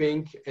I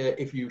think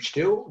if you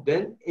still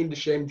then in the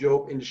same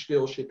job, in the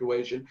still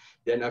situation,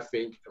 then I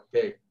think,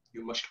 okay,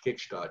 you must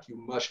kickstart. You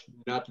must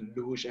not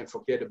lose and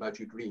forget about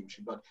your dreams.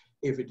 But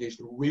if it is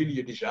really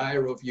a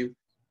desire of you,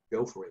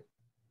 go for it.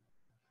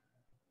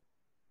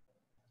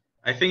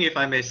 I think if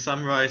I may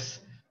summarize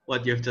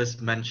what you've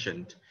just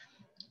mentioned,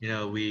 you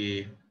know,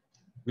 we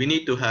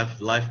need to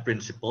have life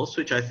principles,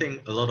 which I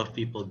think a lot of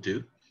people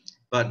do.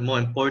 But more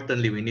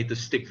importantly, we need to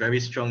stick very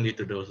strongly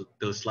to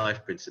those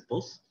life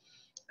principles.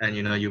 And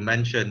you know, you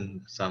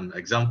mentioned some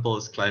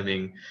examples: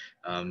 climbing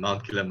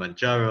Mount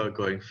Kilimanjaro,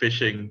 going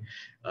fishing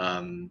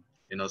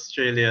in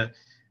Australia.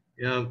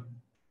 You know,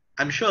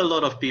 I'm sure a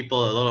lot of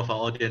people, a lot of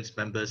our audience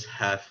members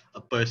have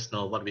a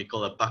personal, what we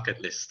call a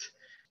bucket list.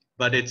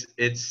 But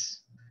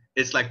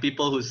it's like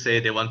people who say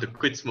they want to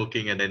quit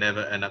smoking and they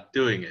never end up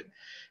doing it.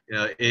 You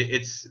know,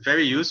 it's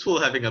very useful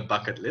having a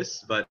bucket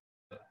list, but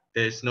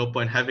there's no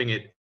point having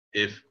it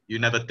if you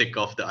never tick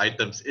off the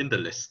items in the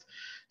list.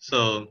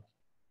 So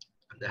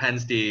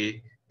hence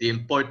the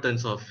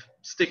importance of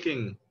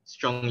sticking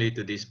strongly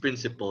to these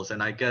principles,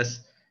 and I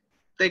guess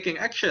taking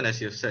action,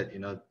 as you've said, you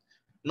know,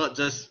 not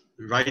just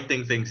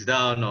writing things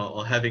down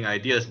or having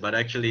ideas, but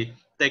actually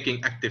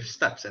taking active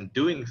steps and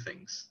doing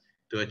things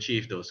to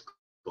achieve those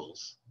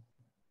goals.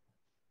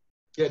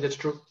 Yeah, that's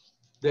true.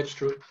 That's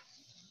true.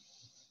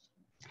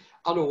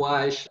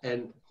 Otherwise,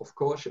 and of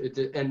course,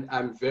 and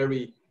I'm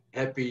very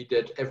happy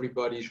that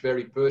everybody is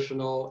very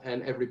personal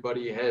and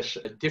everybody has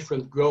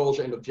different goals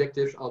and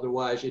objectives.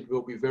 Otherwise, it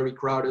will be very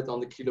crowded on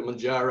the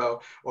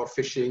Kilimanjaro or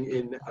fishing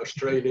in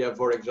Australia,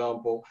 for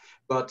example.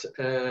 But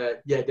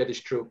yeah, that is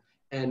true.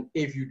 And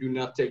if you do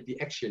not take the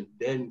action,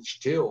 then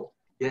still,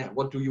 yeah,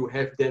 what do you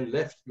have then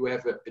left? You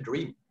have a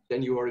dream.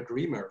 Then you are a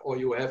dreamer, or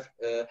you have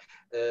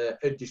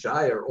a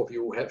desire, or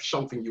you have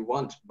something you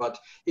want. But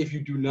if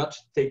you do not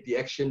take the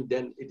action,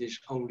 then it is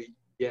only,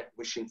 yeah,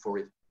 wishing for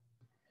it.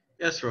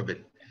 Yes,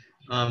 Robin.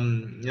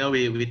 You know,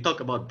 we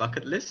talk about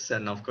bucket lists,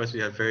 and of course we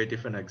have very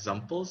different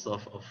examples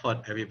of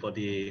what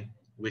everybody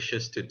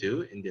wishes to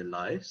do in their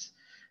lives.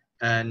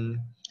 And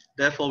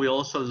therefore we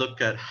also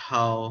look at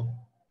how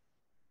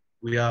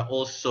we are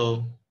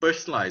also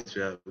personalized.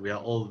 We are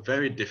all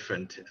very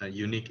different,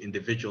 unique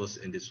individuals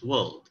in this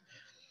world.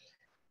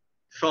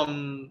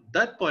 From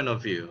that point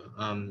of view,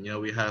 you know,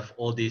 we have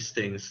all these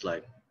things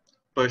like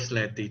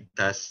personality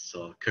tests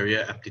or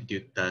career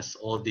aptitude tests,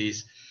 all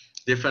these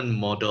different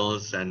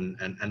models and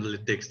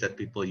analytics that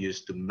people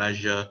use to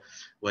measure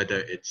whether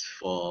it's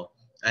for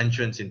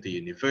entrance into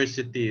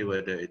university,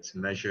 whether it's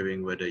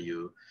measuring whether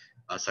you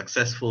are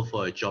successful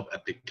for a job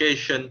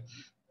application.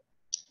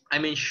 I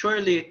mean,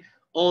 surely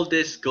all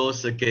this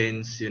goes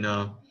against, you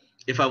know,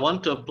 if I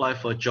want to apply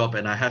for a job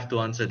and I have to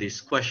answer these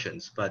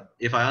questions, but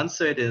if I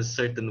answer it in a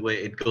certain way,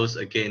 it goes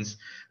against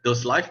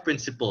those life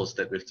principles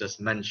that we've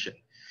just mentioned.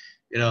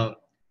 You know,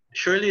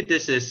 surely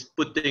this is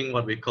putting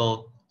what we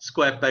call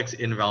square pegs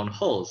in round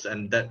holes,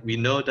 and that we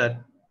know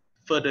that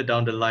further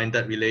down the line,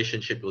 that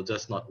relationship will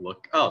just not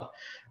work out.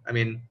 I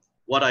mean,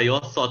 what are your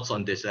thoughts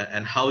on this,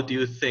 and how do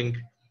you think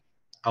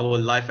our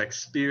life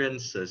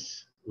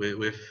experiences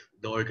with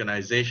the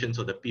organizations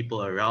or the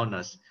people around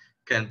us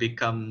can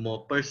become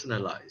more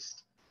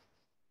personalized?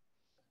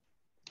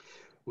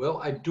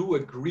 Well, I do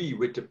agree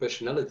with the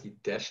personality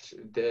test.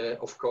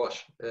 Of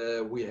course,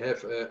 we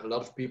have a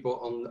lot of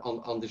people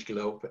on this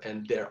globe,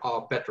 and there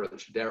are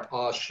patterns. There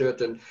are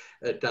certain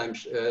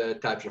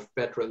types of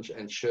patterns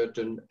and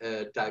certain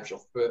types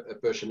of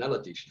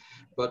personalities.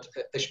 But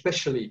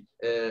especially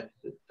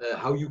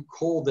how you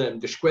call them,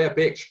 the square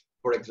pegs,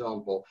 for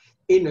example,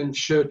 in a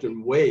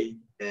certain way,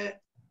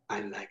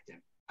 I like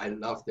them. I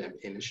love them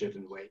in a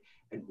certain way.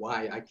 And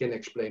why? I can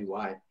explain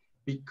why.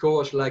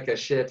 Because, like I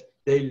said,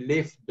 they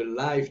live the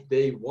life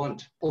they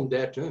want on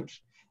their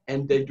terms.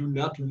 And they do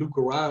not look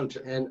around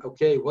and,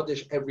 okay, what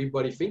is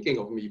everybody thinking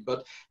of me?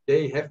 But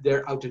they have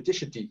their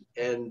authenticity,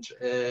 and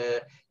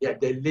yeah,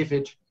 they live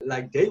it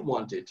like they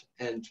want it.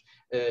 And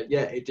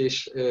yeah, it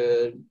is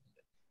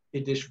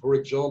it is, for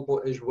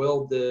example, as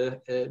well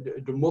the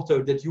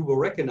motto that you will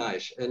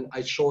recognize, and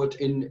I saw it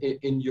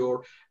in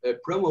your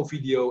promo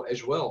video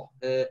as well.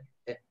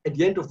 At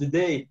the end of the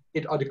day,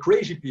 it are the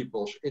crazy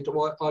peoples, it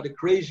are the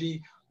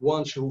crazy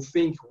ones who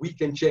think we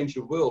can change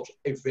the world,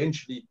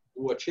 eventually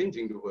who are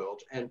changing the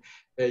world. And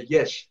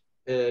yes,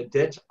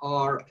 that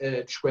are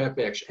square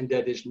pegs, and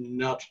that is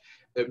not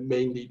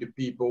mainly the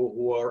people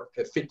who are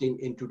fitting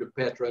into the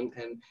pattern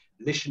and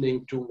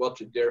listening to what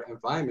their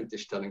environment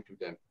is telling to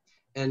them.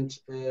 And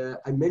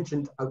I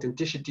mentioned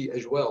authenticity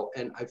as well,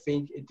 and I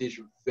think it is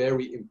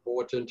very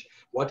important,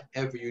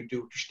 whatever you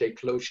do, to stay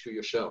close to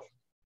yourself.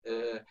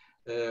 A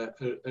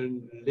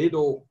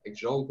little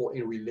example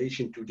in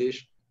relation to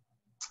this,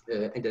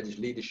 and that is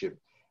leadership.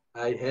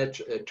 I had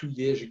 2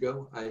 years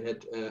ago, I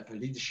had a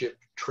leadership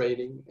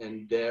training,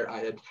 and there I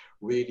had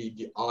really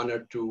the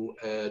honor to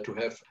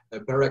have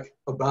Barack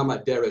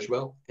Obama there as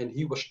well, and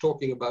he was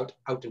talking about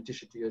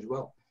authenticity as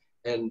well.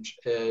 And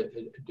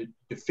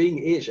the thing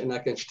is, and I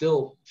can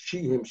still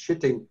see him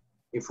sitting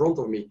in front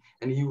of me,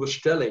 and he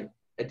was telling,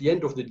 at the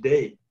end of the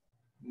day,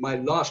 my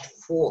last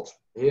thought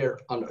here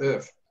on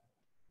earth,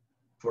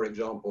 for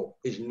example,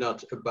 is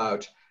not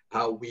about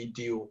how we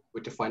deal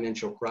with the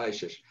financial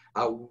crisis,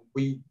 how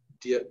we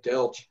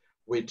dealt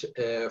with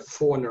a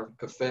foreign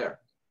affair.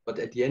 But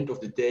at the end of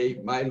the day,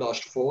 my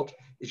last thought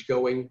is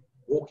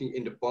walking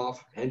in the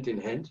path hand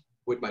in hand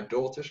with my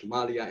daughters,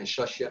 Malia and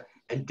Sasha,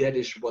 and that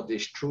is what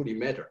is truly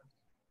matter.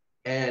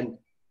 And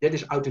that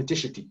is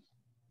authenticity,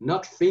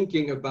 not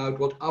thinking about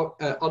what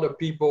other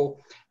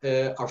people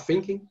are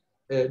thinking,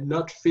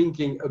 not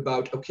thinking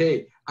about,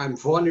 okay, I'm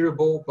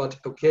vulnerable, but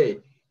okay,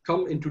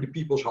 come into the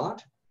people's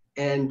heart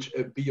and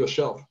be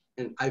yourself.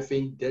 And I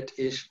think that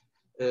is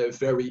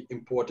very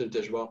important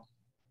as well.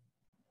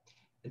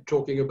 And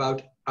talking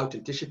about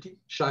authenticity,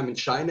 Simon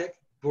Sinek,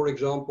 for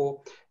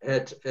example,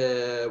 had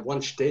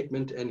one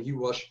statement, and he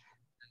was,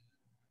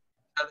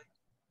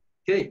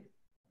 okay,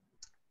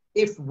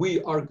 if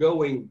we are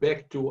going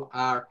back to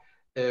our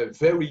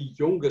very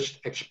youngest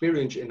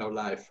experience in our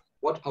life,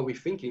 what are we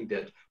thinking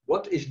that?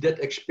 What is that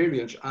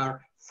experience,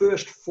 our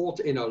first thought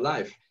in our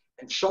life?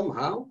 And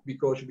somehow,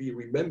 because we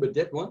remember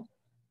that one,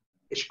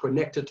 is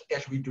connected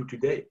as we do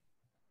today.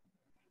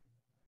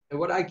 And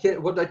what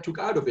I took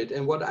out of it,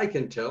 and what I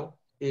can tell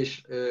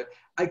is,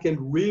 I can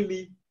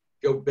really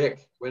go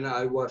back when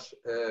I was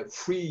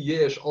 3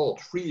 years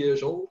old. 3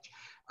 years old,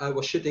 I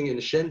was sitting in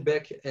a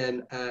sandbag,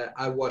 and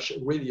I was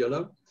really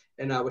alone.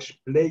 And I was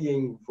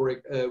playing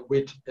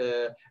with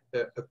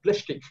a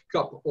plastic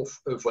cup of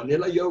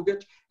vanilla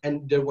yogurt,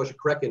 and there was a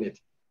crack in it.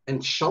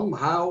 And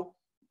somehow,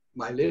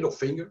 my little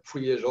finger,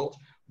 3 years old,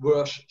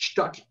 was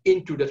stuck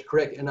into that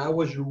crack. And I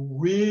was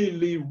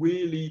really,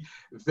 really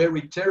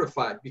very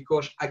terrified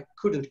because I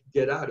couldn't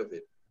get out of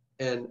it.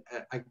 And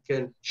I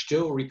can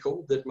still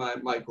recall that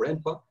my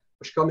grandpa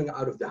was coming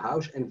out of the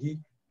house, and he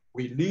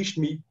released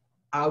me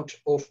out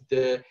of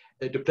the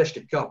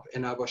plastic cup.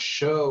 And I was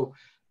so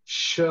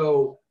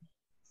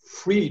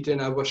freed,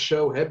 and I was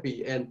so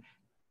happy. And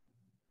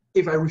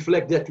if I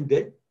reflect that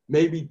today,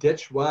 maybe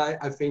that's why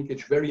I think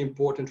it's very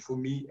important for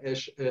me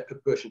as a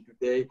person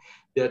today,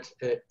 that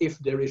if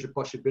there is a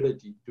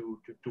possibility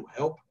to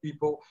help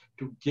people,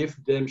 to give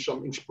them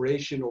some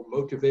inspiration or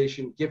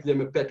motivation, give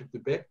them a pat of the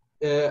back,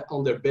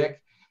 on their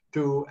back,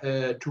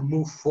 to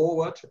move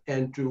forward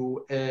and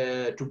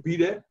to be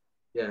there.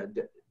 Yeah,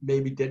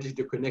 maybe that is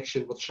the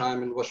connection what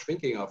Simon was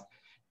thinking of.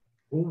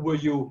 Who were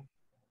you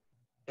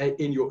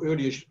in your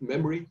earliest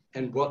memory,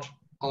 and what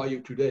are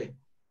you today?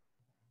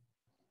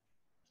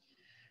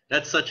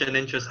 That's such an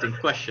interesting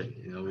question.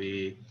 You know,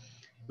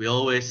 we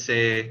always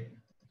say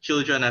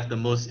children have the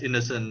most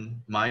innocent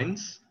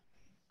minds.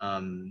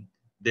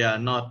 They are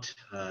not,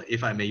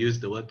 if I may use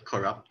the word,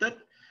 corrupted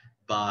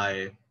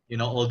by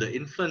all the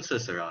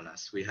influences around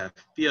us. We have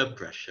peer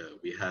pressure.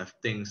 We have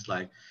things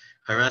like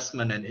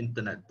harassment and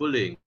internet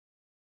bullying.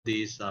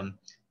 These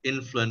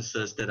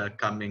influences that are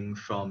coming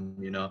from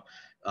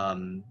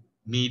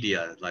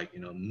media, like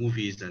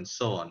movies and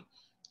so on.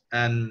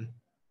 And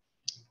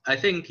I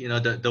think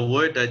the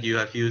word that you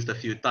have used a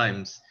few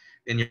times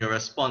in your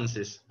response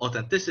is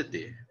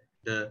authenticity.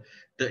 The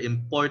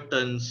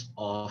importance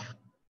of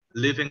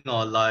living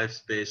our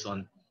lives based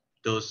on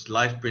those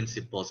life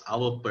principles,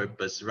 our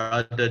purpose,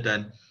 rather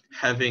than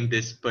having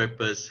this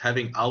purpose,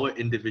 having our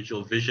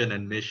individual vision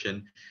and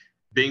mission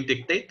being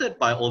dictated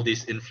by all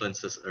these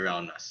influences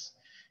around us.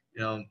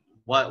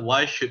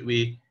 Why should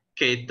we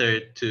cater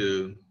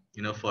to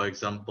for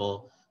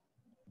example,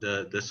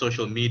 the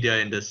social media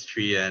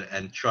industry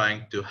and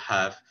trying to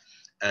have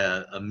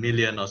a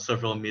million or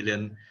several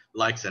million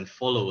likes and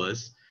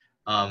followers,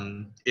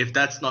 if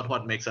that's not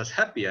what makes us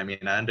happy? I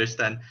mean, I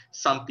understand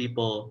some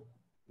people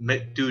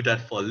do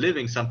that for a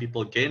living. Some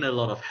people gain a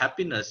lot of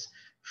happiness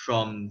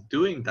from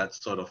doing that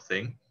sort of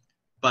thing,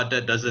 but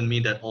that doesn't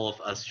mean that all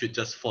of us should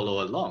just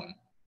follow along.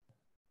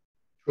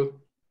 True,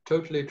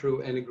 totally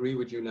true, and agree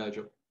with you,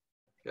 Nigel.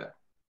 Yeah.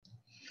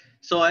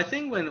 So I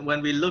think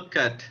when we look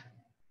at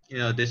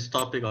this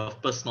topic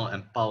of personal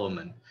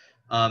empowerment,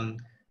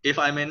 if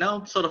I may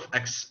now sort of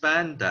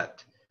expand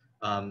that,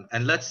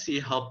 and let's see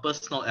how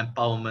personal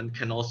empowerment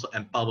can also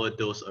empower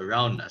those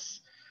around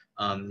us.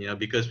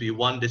 Because we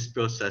want this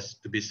process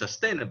to be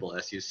sustainable,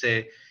 as you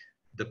say,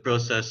 the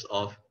process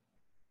of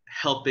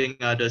helping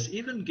others,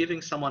 even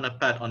giving someone a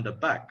pat on the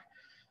back.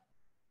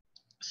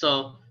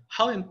 So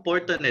how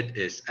important it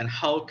is, and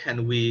how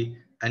can we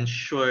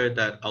ensure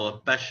that our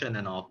passion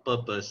and our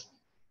purpose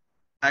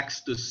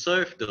acts to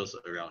serve those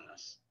around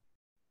us?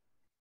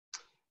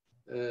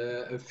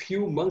 A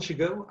few months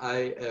ago,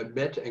 I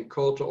met and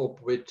caught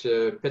up with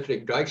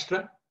Patrick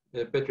Dijkstra.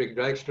 Patrick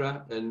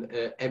Dijkstra, an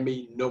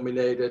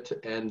Emmy-nominated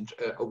and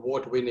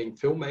award-winning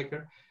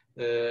filmmaker,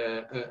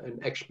 an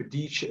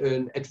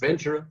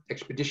adventurer,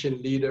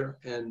 expedition leader,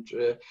 and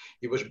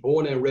he was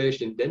born and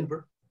raised in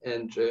Denver.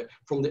 And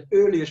from the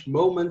earliest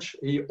moments,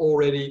 he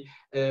already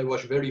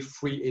was very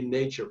free in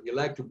nature. He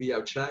liked to be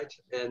outside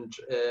and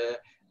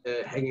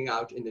hanging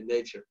out in the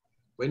nature.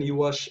 When he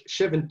was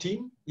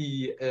 17,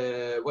 he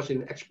was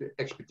in an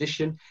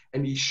expedition,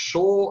 and he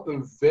saw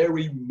a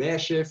very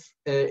massive,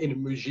 in a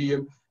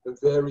museum, a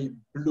very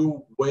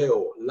blue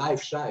whale,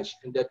 life-size,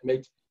 and that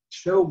made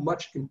so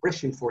much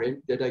impression for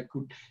him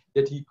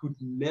that he could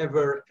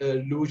never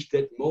lose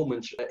that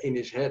moment in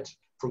his head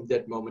from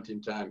that moment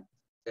in time.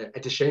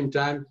 At the same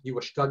time, he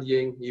was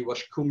studying. He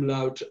was cum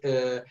laude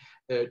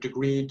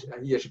degreed.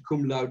 He has a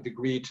cum laude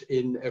degree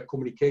in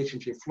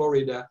communications in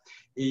Florida.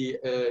 He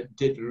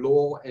did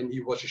law, and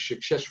he was a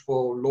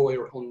successful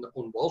lawyer on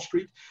Wall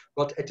Street.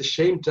 But at the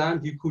same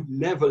time, he could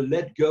never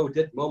let go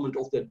that moment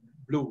of that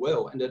blue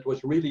whale, and that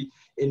was really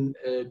in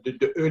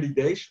the early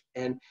days.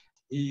 And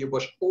he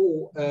was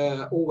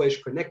always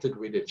connected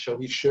with it. So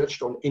he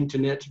searched on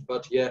internet,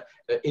 but yeah,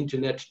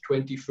 internet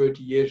 20,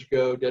 30 years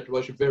ago, that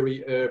was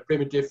very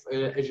primitive,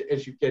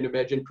 as you can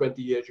imagine,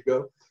 20 years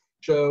ago.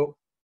 So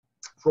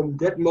from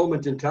that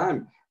moment in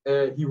time,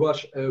 he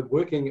was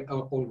working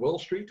on Wall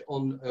Street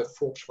on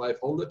Forbes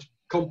 500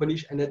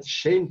 companies. And at the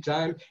same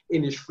time,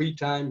 in his free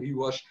time, he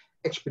was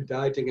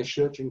expediting and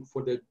searching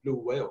for the blue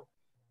whale.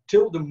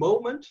 Till the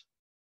moment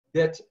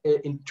that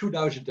in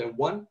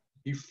 2001,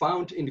 he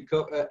found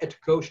at the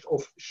coast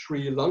of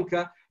Sri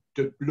Lanka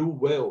the blue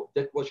whale.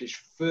 That was his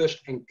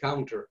first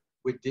encounter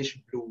with this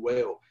blue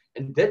whale.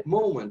 And that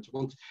moment,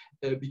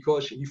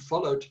 because he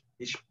followed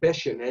his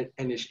passion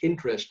and his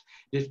interest,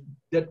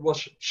 that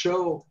was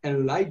so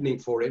enlightening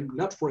for him,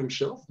 not for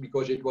himself,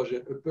 because it was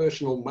a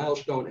personal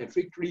milestone and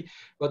victory,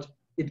 but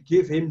it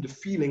gave him the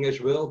feeling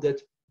as well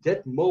that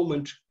that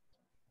moment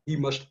he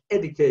must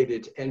educate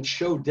it and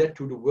show that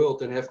to the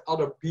world and have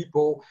other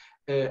people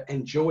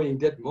enjoying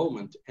that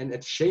moment. And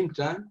at the same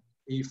time,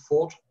 he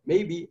thought,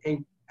 maybe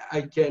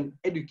I can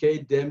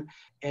educate them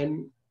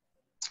and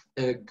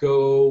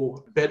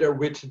go better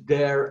with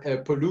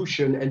their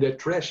pollution and their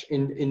trash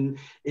in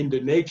the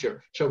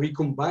nature. So he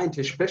combined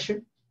his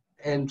passion,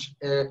 and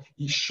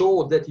he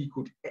saw that he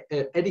could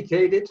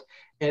educate it,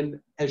 and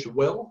as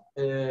well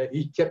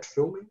he kept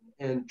filming.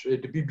 And the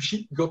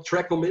BBC got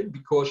track on him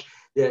because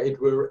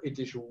it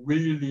is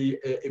really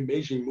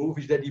amazing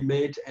movies that he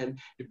made, and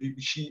the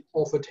BBC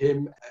offered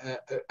him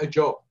a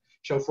job.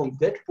 So from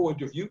that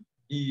point of view,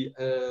 he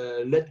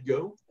let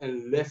go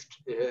and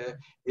left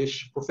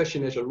his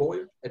profession as a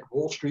lawyer at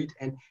Wall Street,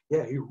 and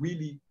he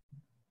really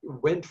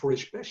went for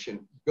his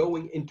passion,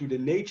 going into the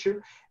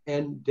nature.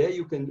 And there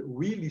you can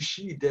really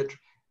see that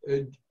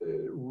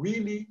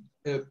really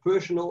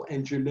personal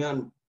and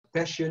genuine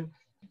passion,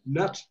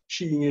 not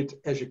seeing it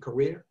as a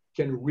career,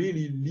 can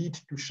really lead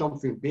to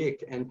something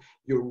big and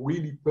your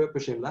really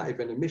purpose in life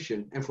and a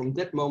mission. And from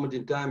that moment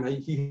in time,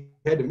 he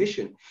had a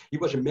mission. He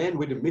was a man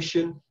with a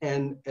mission,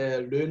 and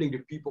learning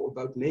the people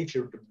about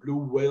nature, the blue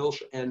whales,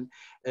 and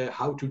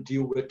how to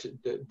deal with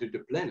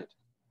the planet.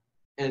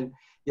 And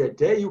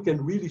there you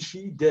can really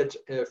see that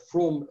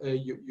from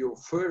your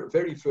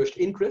very first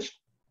interest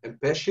and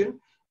passion,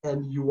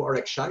 and you are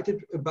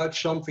excited about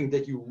something,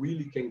 that you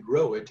really can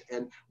grow it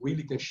and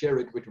really can share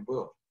it with the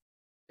world.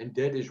 And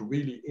that is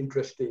really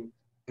interesting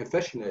and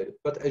fascinating.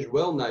 But as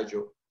well,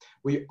 Nigel,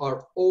 we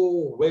are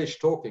always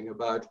talking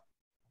about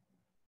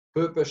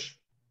purpose,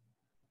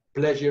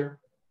 pleasure,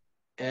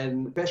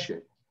 and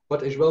passion.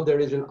 But as well, there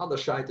is another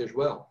side as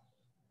well,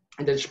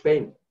 and that's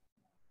pain.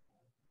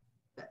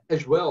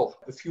 As well,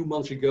 a few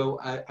months ago,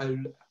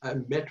 I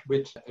met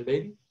with a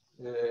lady,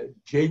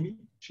 Jamie.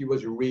 She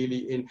was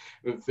really in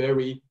a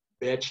very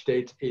bad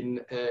state, in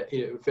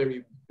a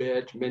very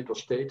bad mental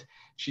state.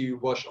 She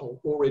was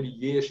already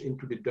years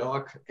into the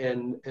dark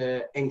and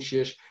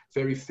anxious,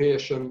 very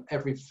fearsome.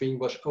 Everything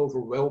was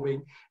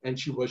overwhelming, and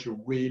she was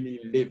really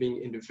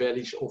living in the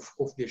valleys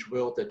of this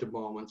world at the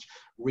moment.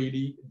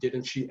 Really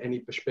didn't see any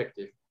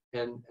perspective.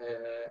 And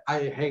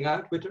I hang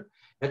out with her,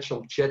 had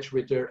some chats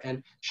with her,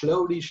 and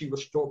slowly she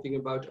was talking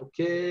about,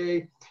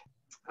 okay,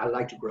 I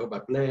like to grow my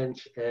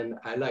plants, and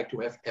I like to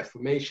have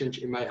affirmations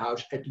in my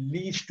house, at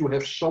least to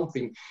have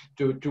something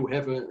to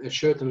have a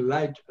certain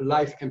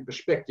life and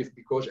perspective,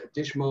 because at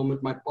this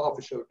moment my path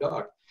is so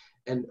dark.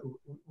 And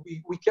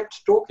we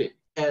kept talking,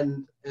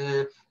 and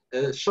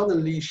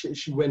suddenly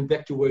she went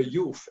back to her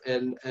youth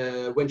and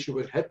when she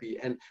was happy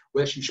and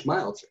where she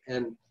smiled.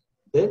 And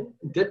then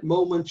that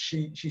moment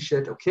she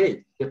said,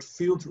 okay, that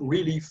feels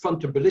really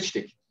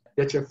fantablistic.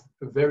 That's a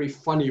very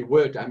funny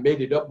word. I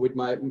made it up with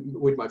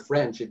my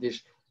friends. It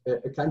is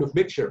a kind of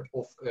mixture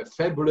of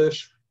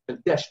fabulous,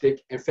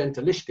 fantastic, and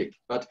fatalistic.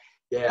 But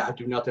yeah, I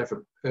do not have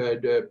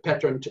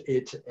patterned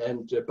it,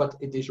 but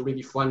it is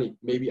really funny.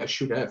 Maybe I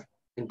should have.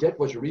 And that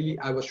was really,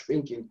 I was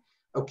thinking,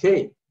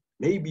 okay,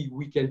 maybe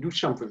we can do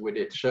something with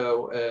it.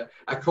 So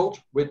I called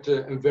with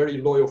a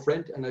very loyal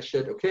friend and I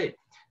said, okay,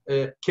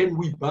 can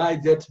we buy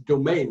that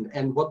domain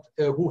and what,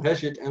 who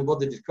has it and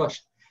what did it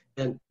cost?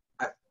 And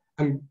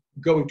I'm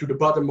going to the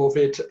bottom of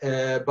it,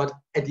 but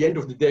at the end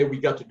of the day, we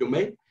got the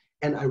domain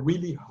and I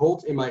really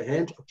hold in my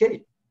hand,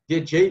 okay, dear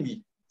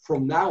Jamie,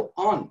 from now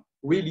on,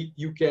 really,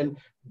 you can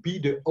be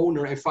the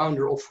owner and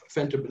founder of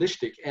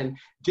Fantablistic. And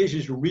this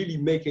is really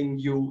making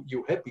you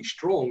happy,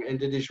 strong.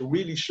 And it is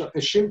really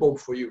a symbol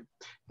for you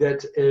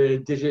that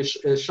this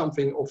is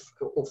something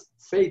of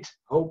faith,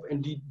 hope,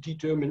 and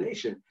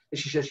determination. And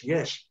she says,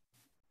 yes,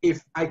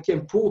 if I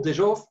can pull this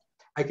off,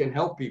 I can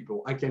help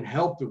people. I can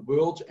help the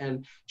world,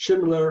 and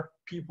similar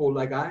people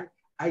like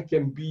I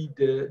can be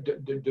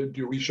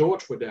the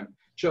resort for them.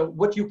 So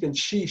what you can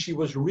see, she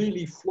was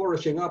really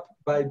flourishing up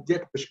by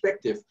that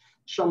perspective,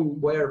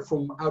 somewhere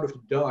from out of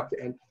the dark,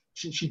 and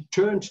she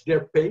turned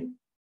her pain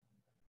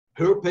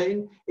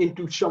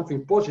into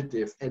something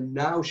positive, and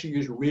now she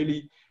is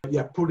really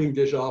pulling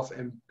this off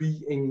and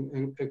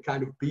being a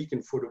kind of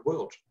beacon for the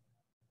world.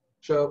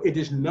 So it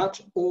is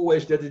not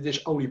always that it is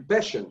only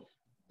passion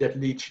that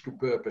leads to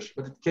purpose,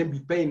 but it can be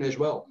pain as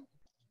well.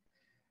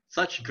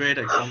 Such great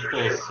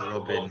examples,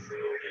 Robin.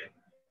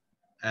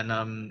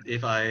 And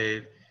if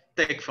I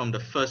take from the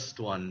first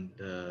one,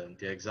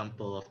 the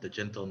example of the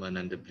gentleman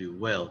and the blue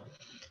whale,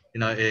 you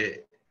know,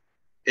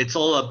 it's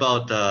all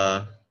about,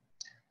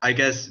 I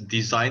guess,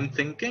 design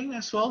thinking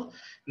as well.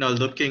 You know,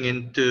 looking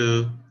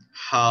into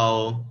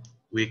how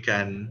we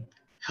can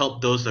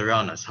help those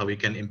around us, how we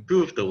can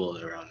improve the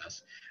world around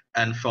us,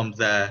 and from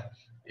there,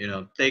 you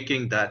know,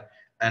 taking that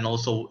and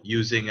also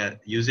using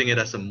it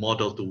as a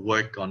model to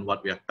work on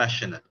what we are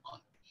passionate on.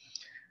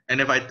 And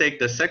if I take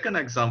the second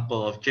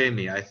example of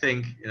Jamie, I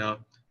think, you know,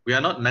 we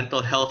are not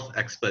mental health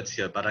experts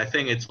here, but I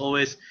think it's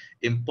always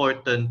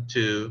important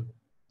to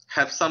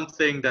have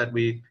something that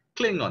we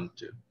cling on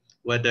to,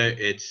 whether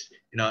it's,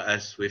 you know,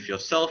 as with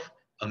yourself,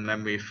 a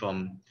memory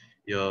from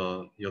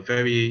your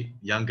very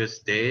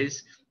youngest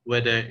days,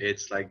 whether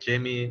it's like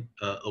Jamie,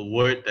 a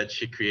word that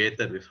she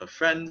created with her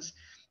friends.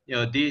 You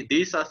know,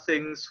 these are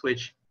things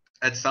which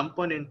at some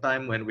point in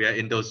time when we are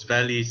in those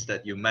valleys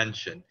that you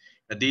mentioned,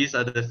 these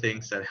are the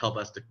things that help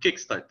us to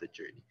kickstart the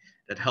journey,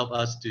 that help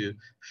us to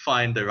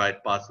find the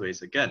right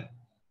pathways again.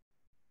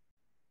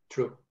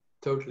 True,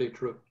 totally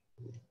true.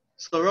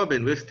 So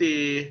Robin, with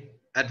the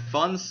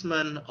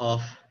advancement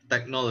of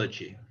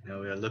technology, you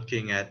know, we are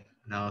looking at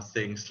now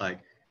things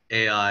like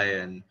AI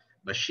and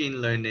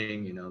machine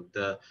learning. You know,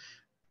 the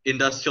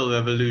Industrial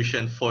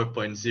Revolution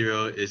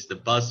 4.0 is the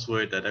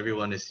buzzword that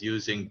everyone is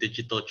using.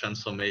 Digital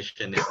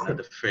transformation is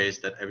another phrase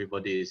that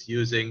everybody is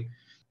using.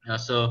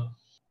 So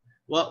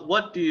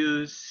what do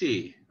you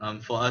see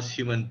for us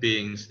human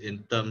beings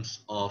in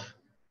terms of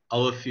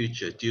our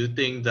future? Do you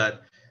think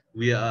that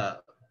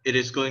it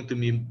is going to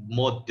be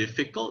more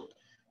difficult,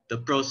 the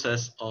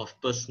process of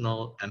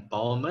personal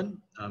empowerment?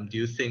 Do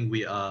you think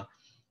we are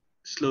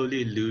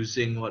slowly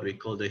losing what we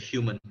call the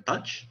human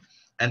touch?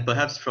 And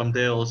perhaps from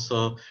there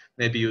also,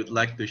 maybe you'd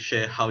like to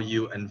share how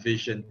you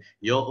envision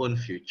your own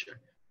future.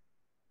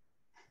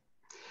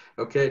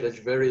 Okay, that's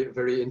very,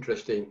 very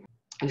interesting.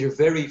 It's a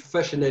very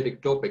fascinating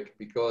topic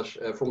because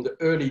from the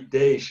early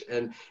days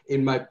and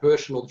in my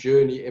personal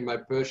journey, in my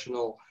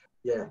personal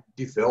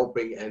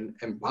developing and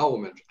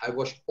empowerment, I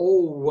was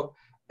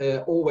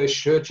always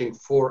searching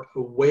for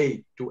a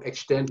way to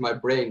extend my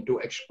brain, to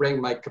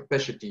expand my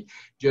capacity,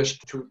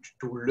 just to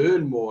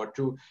learn more,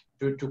 to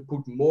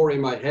put more in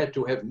my head,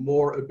 to have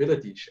more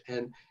abilities.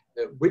 And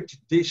with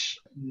this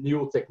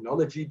new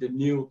technology, the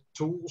new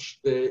tools,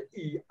 the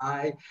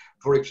AI,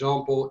 for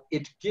example,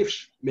 it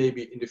gives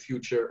maybe in the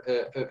future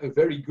a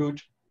very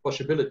good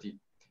possibility.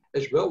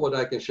 As well, what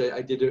I can say,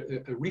 I did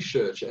a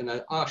research and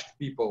I asked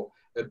people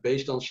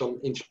based on some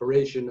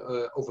inspiration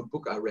of a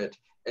book I read.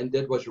 And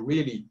that was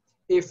really,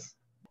 if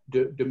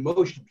the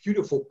most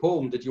beautiful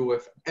poem that you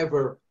have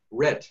ever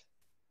read,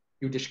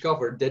 you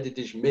discover that it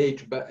is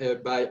made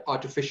by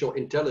artificial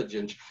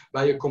intelligence,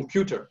 by a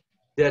computer,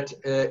 that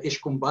is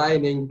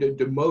combining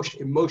the most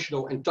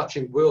emotional and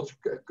touching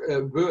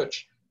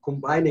words,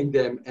 combining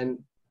them and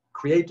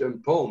create a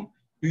poem.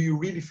 Do you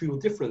really feel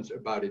different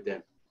about it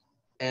then?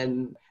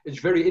 And it's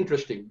very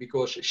interesting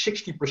because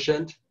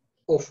 60%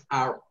 of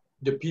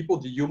the people,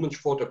 the humans,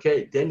 thought,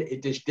 okay, then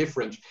it is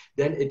different.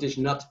 Then it is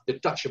not the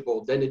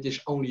touchable. Then it is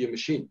only a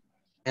machine.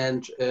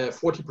 And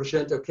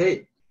 40%,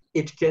 okay,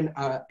 it can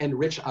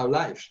enrich our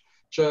lives.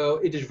 So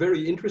it is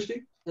very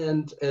interesting.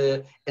 And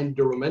the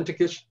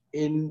romanticist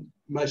in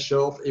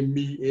myself, in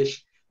me,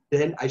 is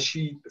then I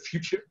see a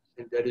future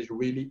And that is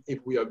really, if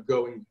we are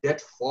going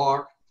that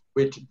far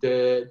with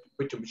the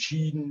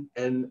machine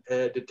and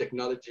the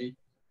technology,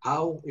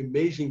 how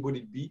amazing would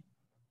it be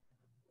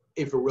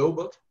if a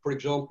robot, for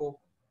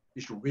example,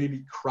 is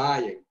really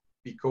crying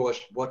because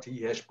what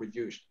he has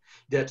produced,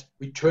 that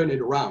we turn it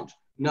around,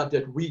 not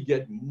that we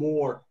get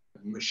more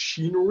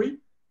machinery,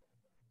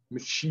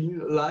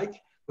 machine-like,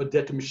 but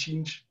that the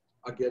machines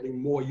are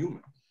getting more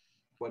human.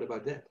 What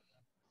about that?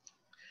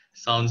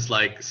 Sounds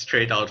like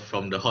straight out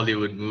from the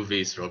Hollywood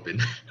movies, Robin.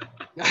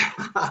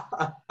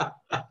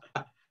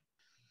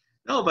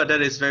 No, but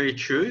that is very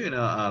true.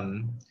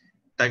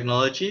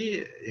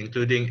 Technology,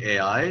 including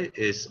AI,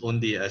 is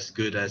only as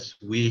good as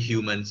we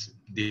humans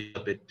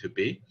develop it to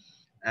be.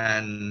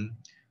 And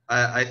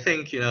I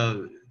think,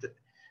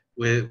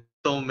 with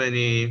so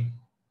many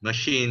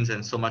machines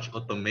and so much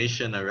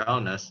automation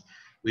around us,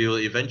 we will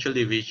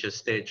eventually reach a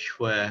stage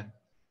where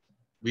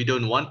we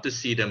don't want to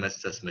see them as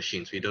just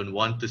machines. We don't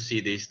want to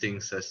see these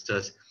things as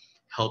just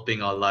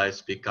helping our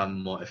lives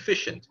become more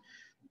efficient.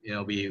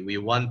 We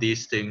want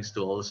these things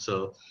to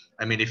also,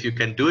 I mean, if you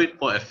can do it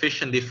more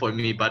efficiently for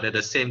me, but at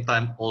the same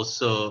time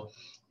also,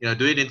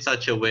 do it in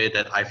such a way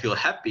that I feel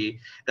happy,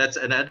 that's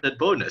an added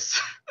bonus.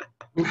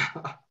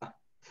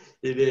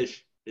 It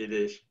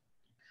is.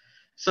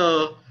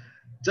 So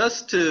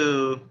just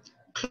to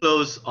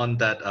close on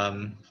that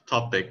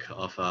topic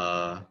of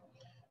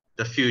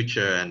the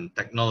future and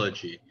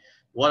technology,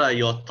 what are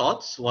your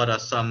thoughts? What are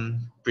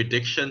some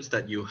predictions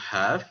that you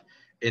have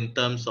in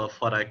terms of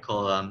what I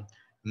call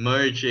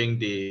merging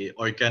the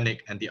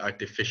organic and the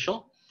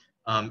artificial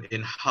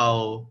in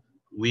how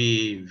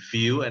we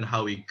view and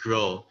how we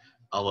grow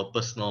our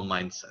personal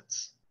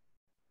mindsets?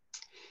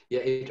 Yeah,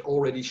 it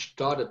already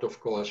started, of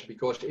course,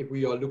 because if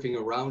we are looking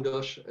around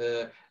us,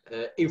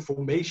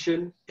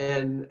 information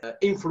and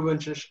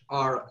influences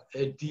are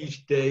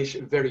these days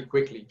very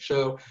quickly.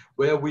 So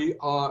where we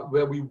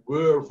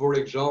were, for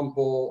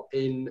example,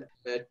 in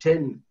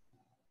 10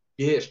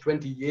 years,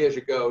 20 years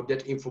ago,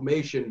 that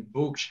information,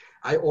 books,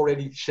 I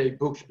already say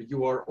books, but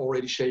you are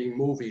already saying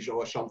movies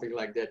or something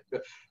like that.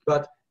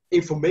 But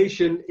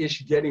information is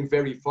getting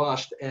very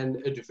fast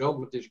and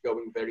development is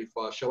going very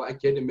fast. So I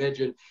can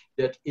imagine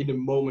that in a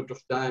moment of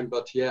time,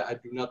 but yeah, I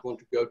do not want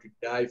to go to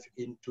dive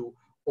into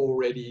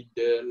already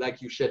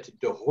like you said,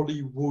 the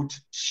Hollywood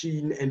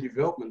scene and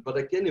development. But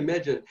I can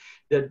imagine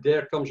that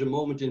there comes a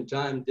moment in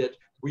time that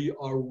we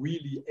are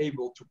really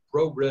able to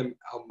program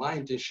our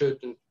mind in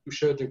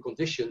certain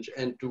conditions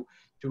and to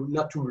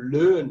not to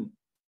learn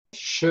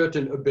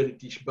certain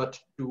abilities, but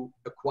to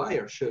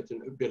acquire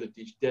certain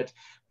abilities, that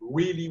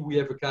really we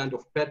have a kind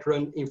of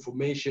pattern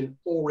information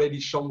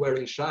already somewhere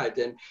inside.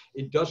 And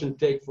it doesn't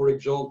take, for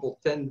example,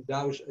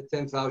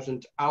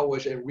 10,000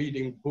 hours and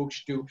reading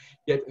books to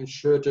get a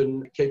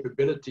certain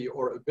capability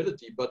or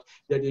ability, but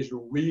that is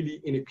really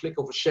in a click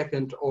of a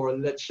second, or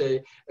let's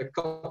say a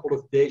couple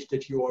of days,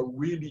 that you are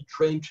really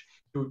trained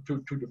to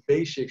the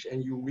basics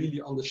and you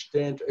really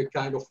understand a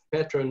kind of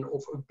pattern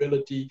of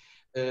ability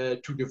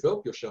to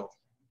develop yourself.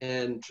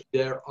 And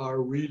there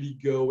are really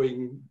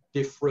going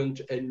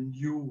different and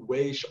new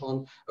ways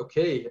on,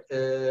 okay,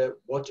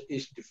 what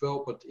is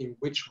development, in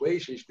which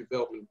ways is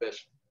development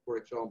best, for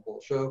example.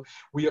 So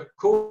we are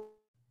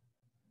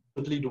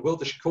constantly, the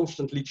world is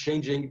constantly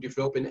changing,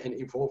 developing and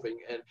evolving.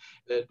 And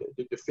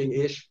the thing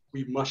is,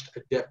 we must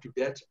adapt to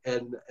that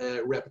and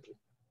rapidly.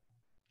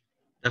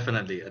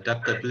 Definitely,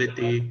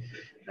 adaptability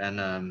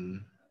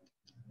and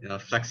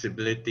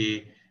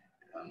flexibility,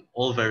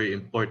 all very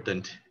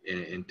important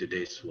in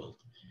today's world.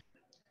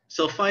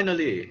 So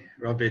finally,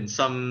 Robin,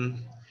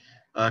 some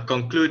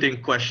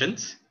concluding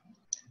questions.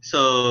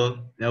 So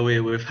now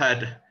we've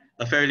had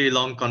a fairly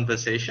long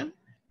conversation.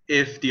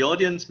 If the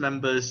audience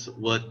members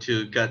were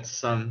to get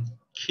some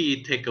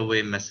key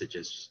takeaway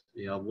messages,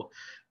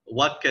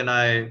 what can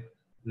I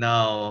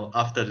now,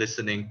 after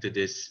listening to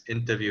this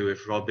interview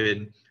with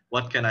Robin,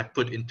 what can I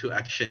put into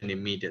action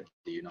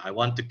immediately? I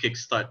want to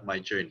kickstart my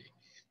journey.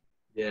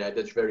 Yeah,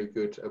 that's very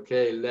good.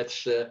 Okay,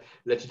 let's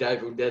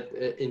dive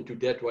into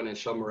that one and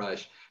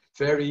summarize.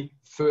 Very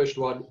first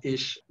one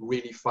is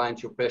really find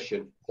your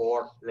passion,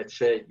 or let's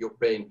say your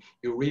pain.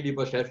 You really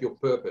must have your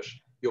purpose,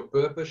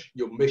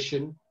 your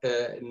mission,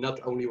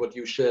 not only what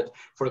you said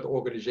for the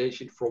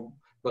organization,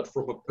 but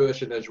from a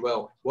person as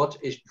well. What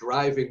is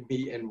driving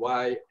me and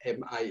why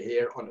am I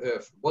here on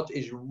earth? What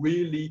is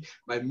really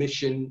my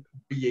mission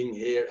being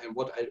here and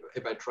what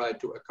am I trying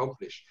to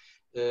accomplish?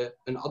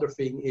 Another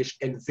thing is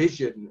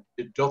envision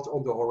the dot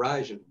on the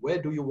horizon.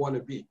 Where do you want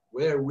to be?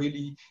 Where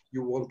really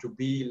you want to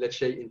be, let's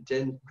say in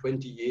 10,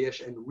 20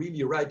 years, and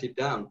really write it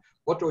down.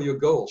 What are your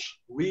goals?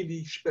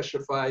 Really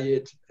specify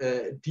it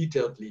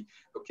detailedly.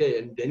 Okay,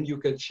 and then you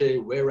can say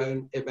where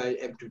am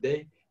I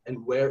today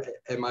and where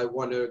am I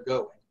want to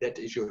go. That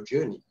is your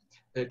journey.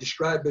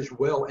 Describe as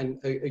well, and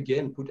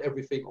again, put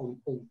everything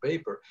on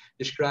paper.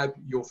 Describe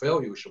your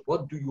values.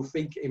 What do you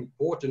think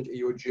important in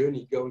your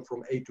journey going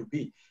from A to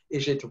B?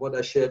 Is it what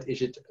I said?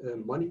 Is it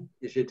money?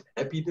 Is it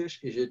happiness?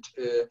 Is it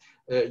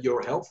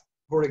your health,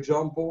 for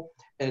example?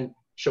 And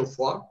so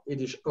far,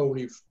 it is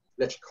only,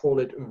 let's call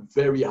it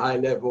very high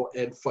level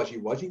and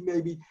fuzzy-wuzzy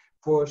maybe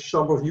for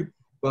some of you,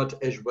 but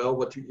as well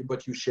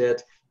what you said,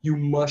 you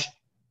must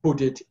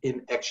put it in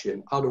action.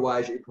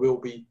 Otherwise it will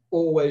be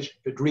always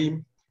a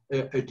dream,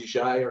 a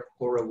desire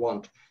or a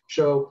want.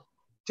 So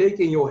take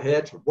in your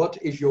head, what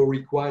is your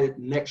required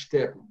next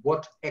step?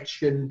 What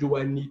action do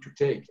I need to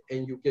take?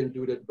 And you can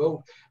do that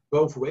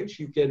both ways.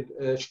 You can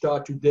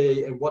start today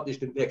and what is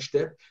the next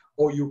step,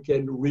 or you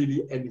can really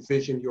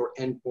envision your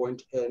endpoint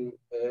and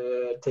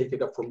take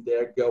it up from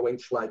there, going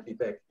slightly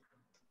back.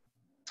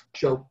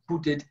 So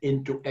put it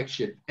into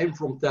action, and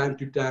from time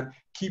to time,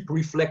 keep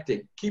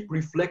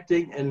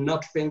reflecting and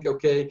not think,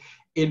 okay,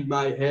 in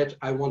my head,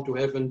 I want to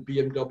have a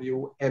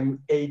BMW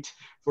M8,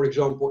 for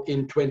example,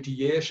 in 20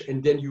 years.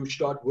 And then you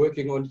start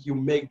working on it, you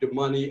make the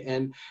money,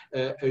 and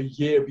a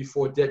year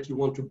before that, you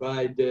want to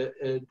buy the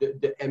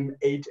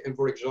M8, and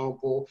for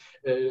example,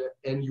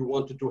 and you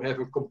wanted to have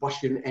a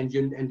combustion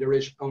engine, and there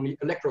is only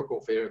electrical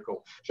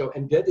vehicle. So,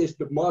 and that is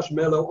the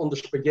marshmallow on the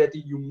spaghetti.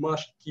 You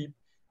must keep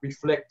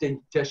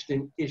reflecting,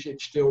 testing, is it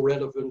still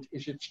relevant?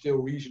 Is it still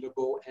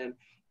reasonable? And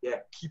yeah,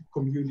 keep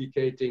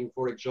communicating,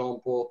 for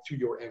example, to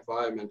your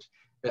environment.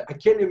 I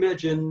can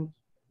imagine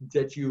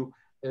that you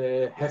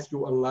have to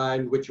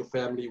align with your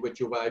family, with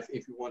your wife,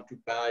 if you want to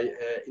buy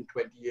in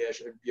 20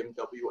 years a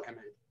BMW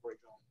M8, for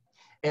example.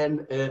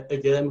 And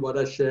again, what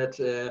I said,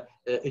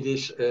 it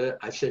is,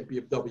 I said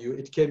BMW,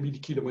 it can be the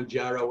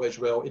Kilimanjaro as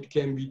well. It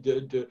can be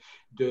the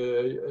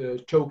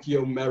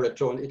Tokyo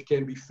Marathon. It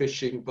can be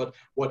fishing, but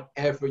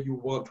whatever you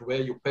want,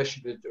 where you're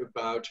passionate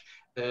about,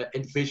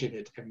 envision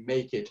it and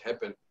make it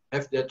happen.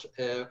 Have that,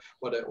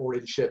 what I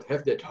already said,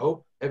 have that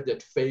hope, have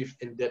that faith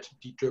and that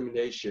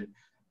determination,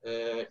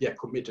 yeah,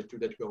 committed to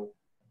that goal.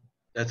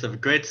 That's a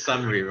great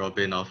summary,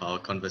 Robin, of our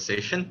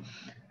conversation.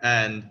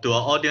 And to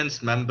our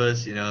audience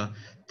members,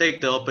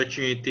 take the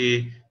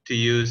opportunity to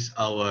use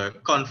our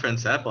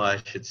conference app, or I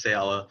should say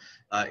our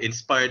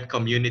Inspired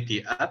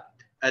Community app,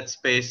 at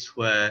Space,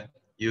 where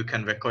you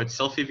can record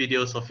selfie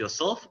videos of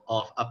yourself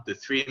of up to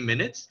 3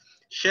 minutes.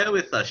 Share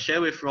with us,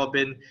 share with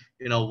Robin,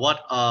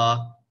 what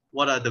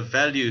are the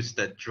values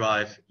that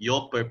drive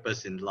your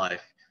purpose in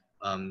life?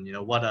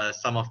 What are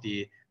some of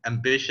the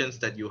ambitions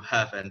that you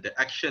have and the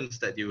actions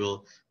that you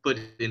will put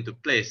into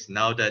place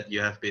now that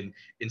you have been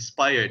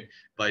inspired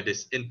by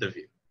this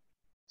interview?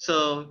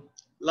 So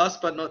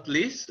last but not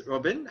least,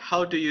 Robin,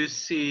 how do you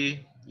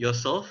see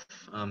yourself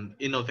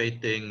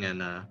innovating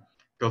and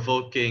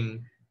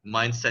provoking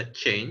mindset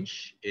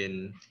change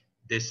in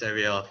this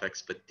area of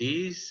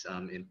expertise,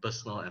 in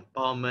personal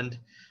empowerment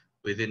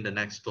within the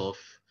next 12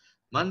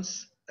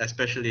 months,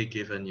 especially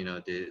given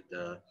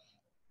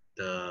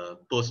the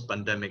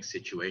post-pandemic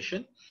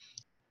situation?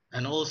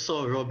 And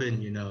also, Robin,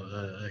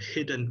 a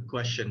hidden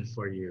question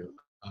for you,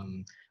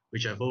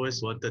 which I've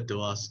always wanted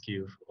to ask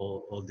you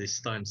all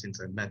this time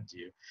since I met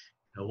you.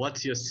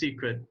 What's your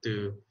secret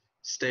to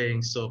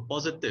staying so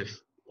positive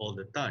all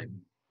the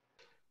time?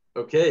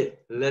 Okay,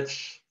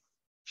 let's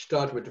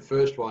start with the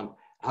first one.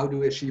 How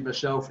do I see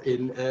myself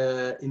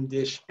in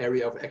this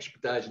area of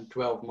expertise in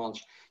 12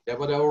 months? Yeah,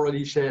 what I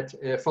already said,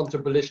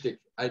 Funtaballistic.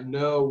 I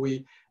know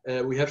we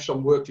have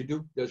some work to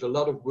do. There's a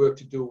lot of work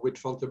to do with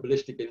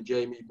Funtaballistic and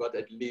Jamie, but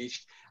at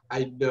least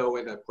I know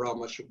and I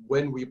promise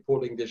when we're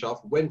pulling this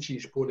off, when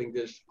she's pulling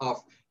this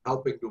off,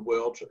 helping the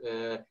world,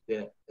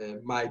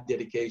 my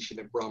dedication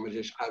and promise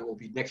is I will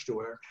be next to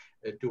her,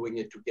 doing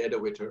it together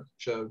with her.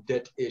 So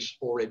that is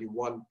already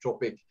one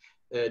topic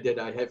that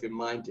I have in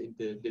mind in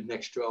the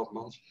next 12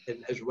 months.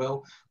 And as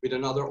well, with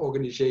another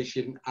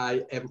organization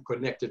I am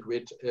connected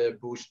with,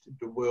 Boost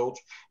the World.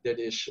 That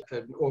is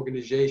an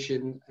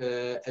organization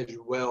as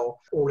well,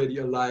 already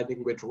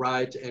aligning with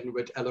Wright and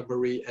with Ella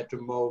Marie at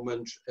the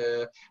moment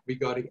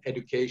regarding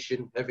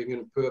education, having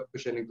a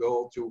purpose and a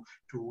goal to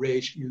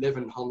raise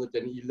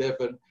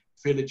 1,111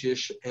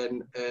 villages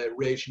and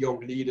raise young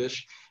leaders.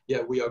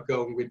 Yeah, we are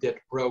going with that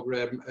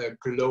program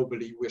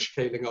globally. We're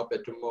scaling up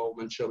at the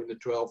moment. So in the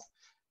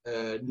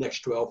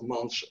next 12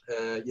 months,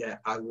 yeah,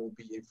 I will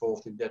be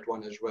involved in that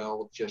one as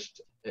well,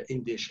 just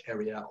in this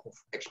area of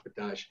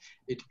expertise.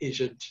 It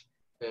isn't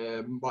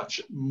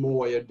much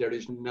more, there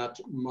is not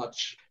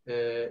much,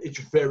 it's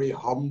very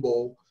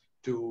humble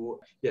to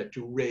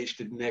raise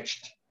the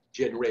next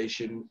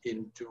generation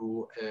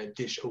into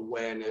this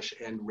awareness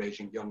and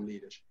raising young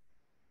leaders.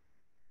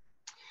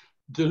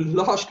 The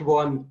last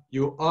one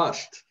you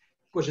asked,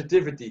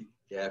 positivity.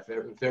 Yeah,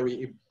 very,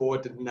 very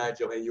important,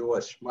 Nigel, and you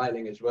are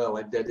smiling as well.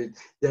 And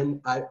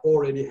then I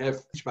already have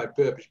reached my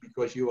purpose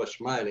because you are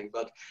smiling.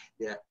 But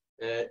yeah,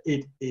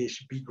 it is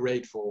be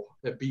grateful,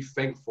 be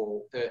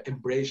thankful,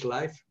 embrace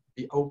life,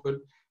 be open.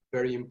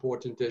 Very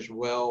important as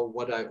well.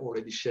 What I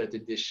already said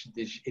in this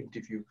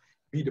interview: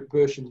 be the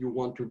person you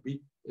want to be,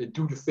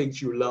 do the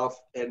things you love,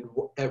 and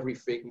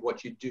everything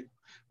what you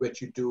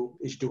do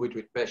is do it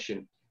with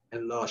passion.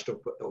 And last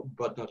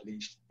but not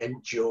least,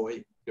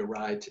 enjoy the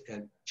ride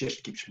and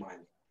just keep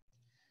smiling.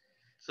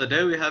 So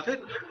there we have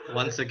it.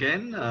 Once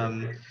again,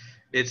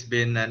 it's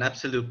been an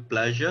absolute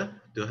pleasure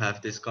to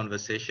have this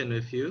conversation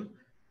with you.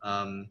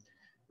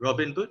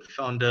 Robin Booth,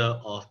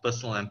 founder of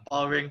Personal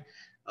Empowering.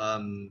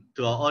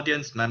 To our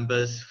audience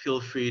members,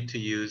 feel free to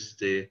use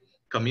the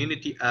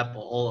community app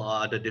or all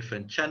our other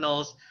different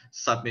channels.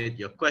 Submit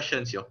your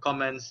questions, your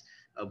comments.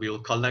 We will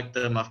collect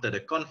them after the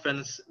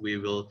conference. We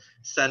will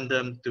send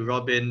them to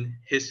Robin.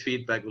 His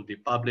feedback will be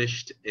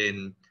published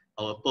in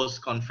our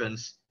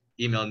post-conference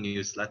email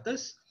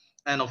newsletters.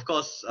 And of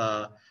course,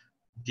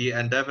 the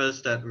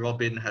endeavors that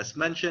Robin has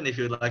mentioned, if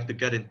you'd like to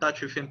get in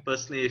touch with him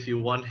personally, if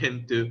you want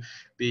him to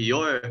be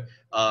your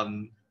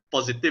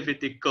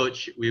positivity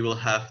coach, we will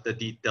have the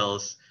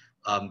details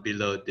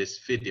below this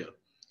video.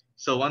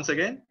 So once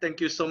again, thank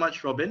you so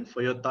much, Robin,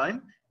 for your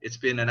time. It's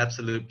been an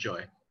absolute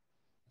joy.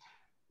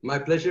 My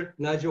pleasure,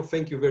 Nigel.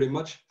 Thank you very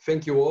much.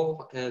 Thank you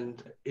all.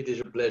 And it is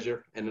a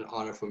pleasure and an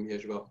honor for me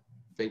as well.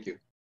 Thank you.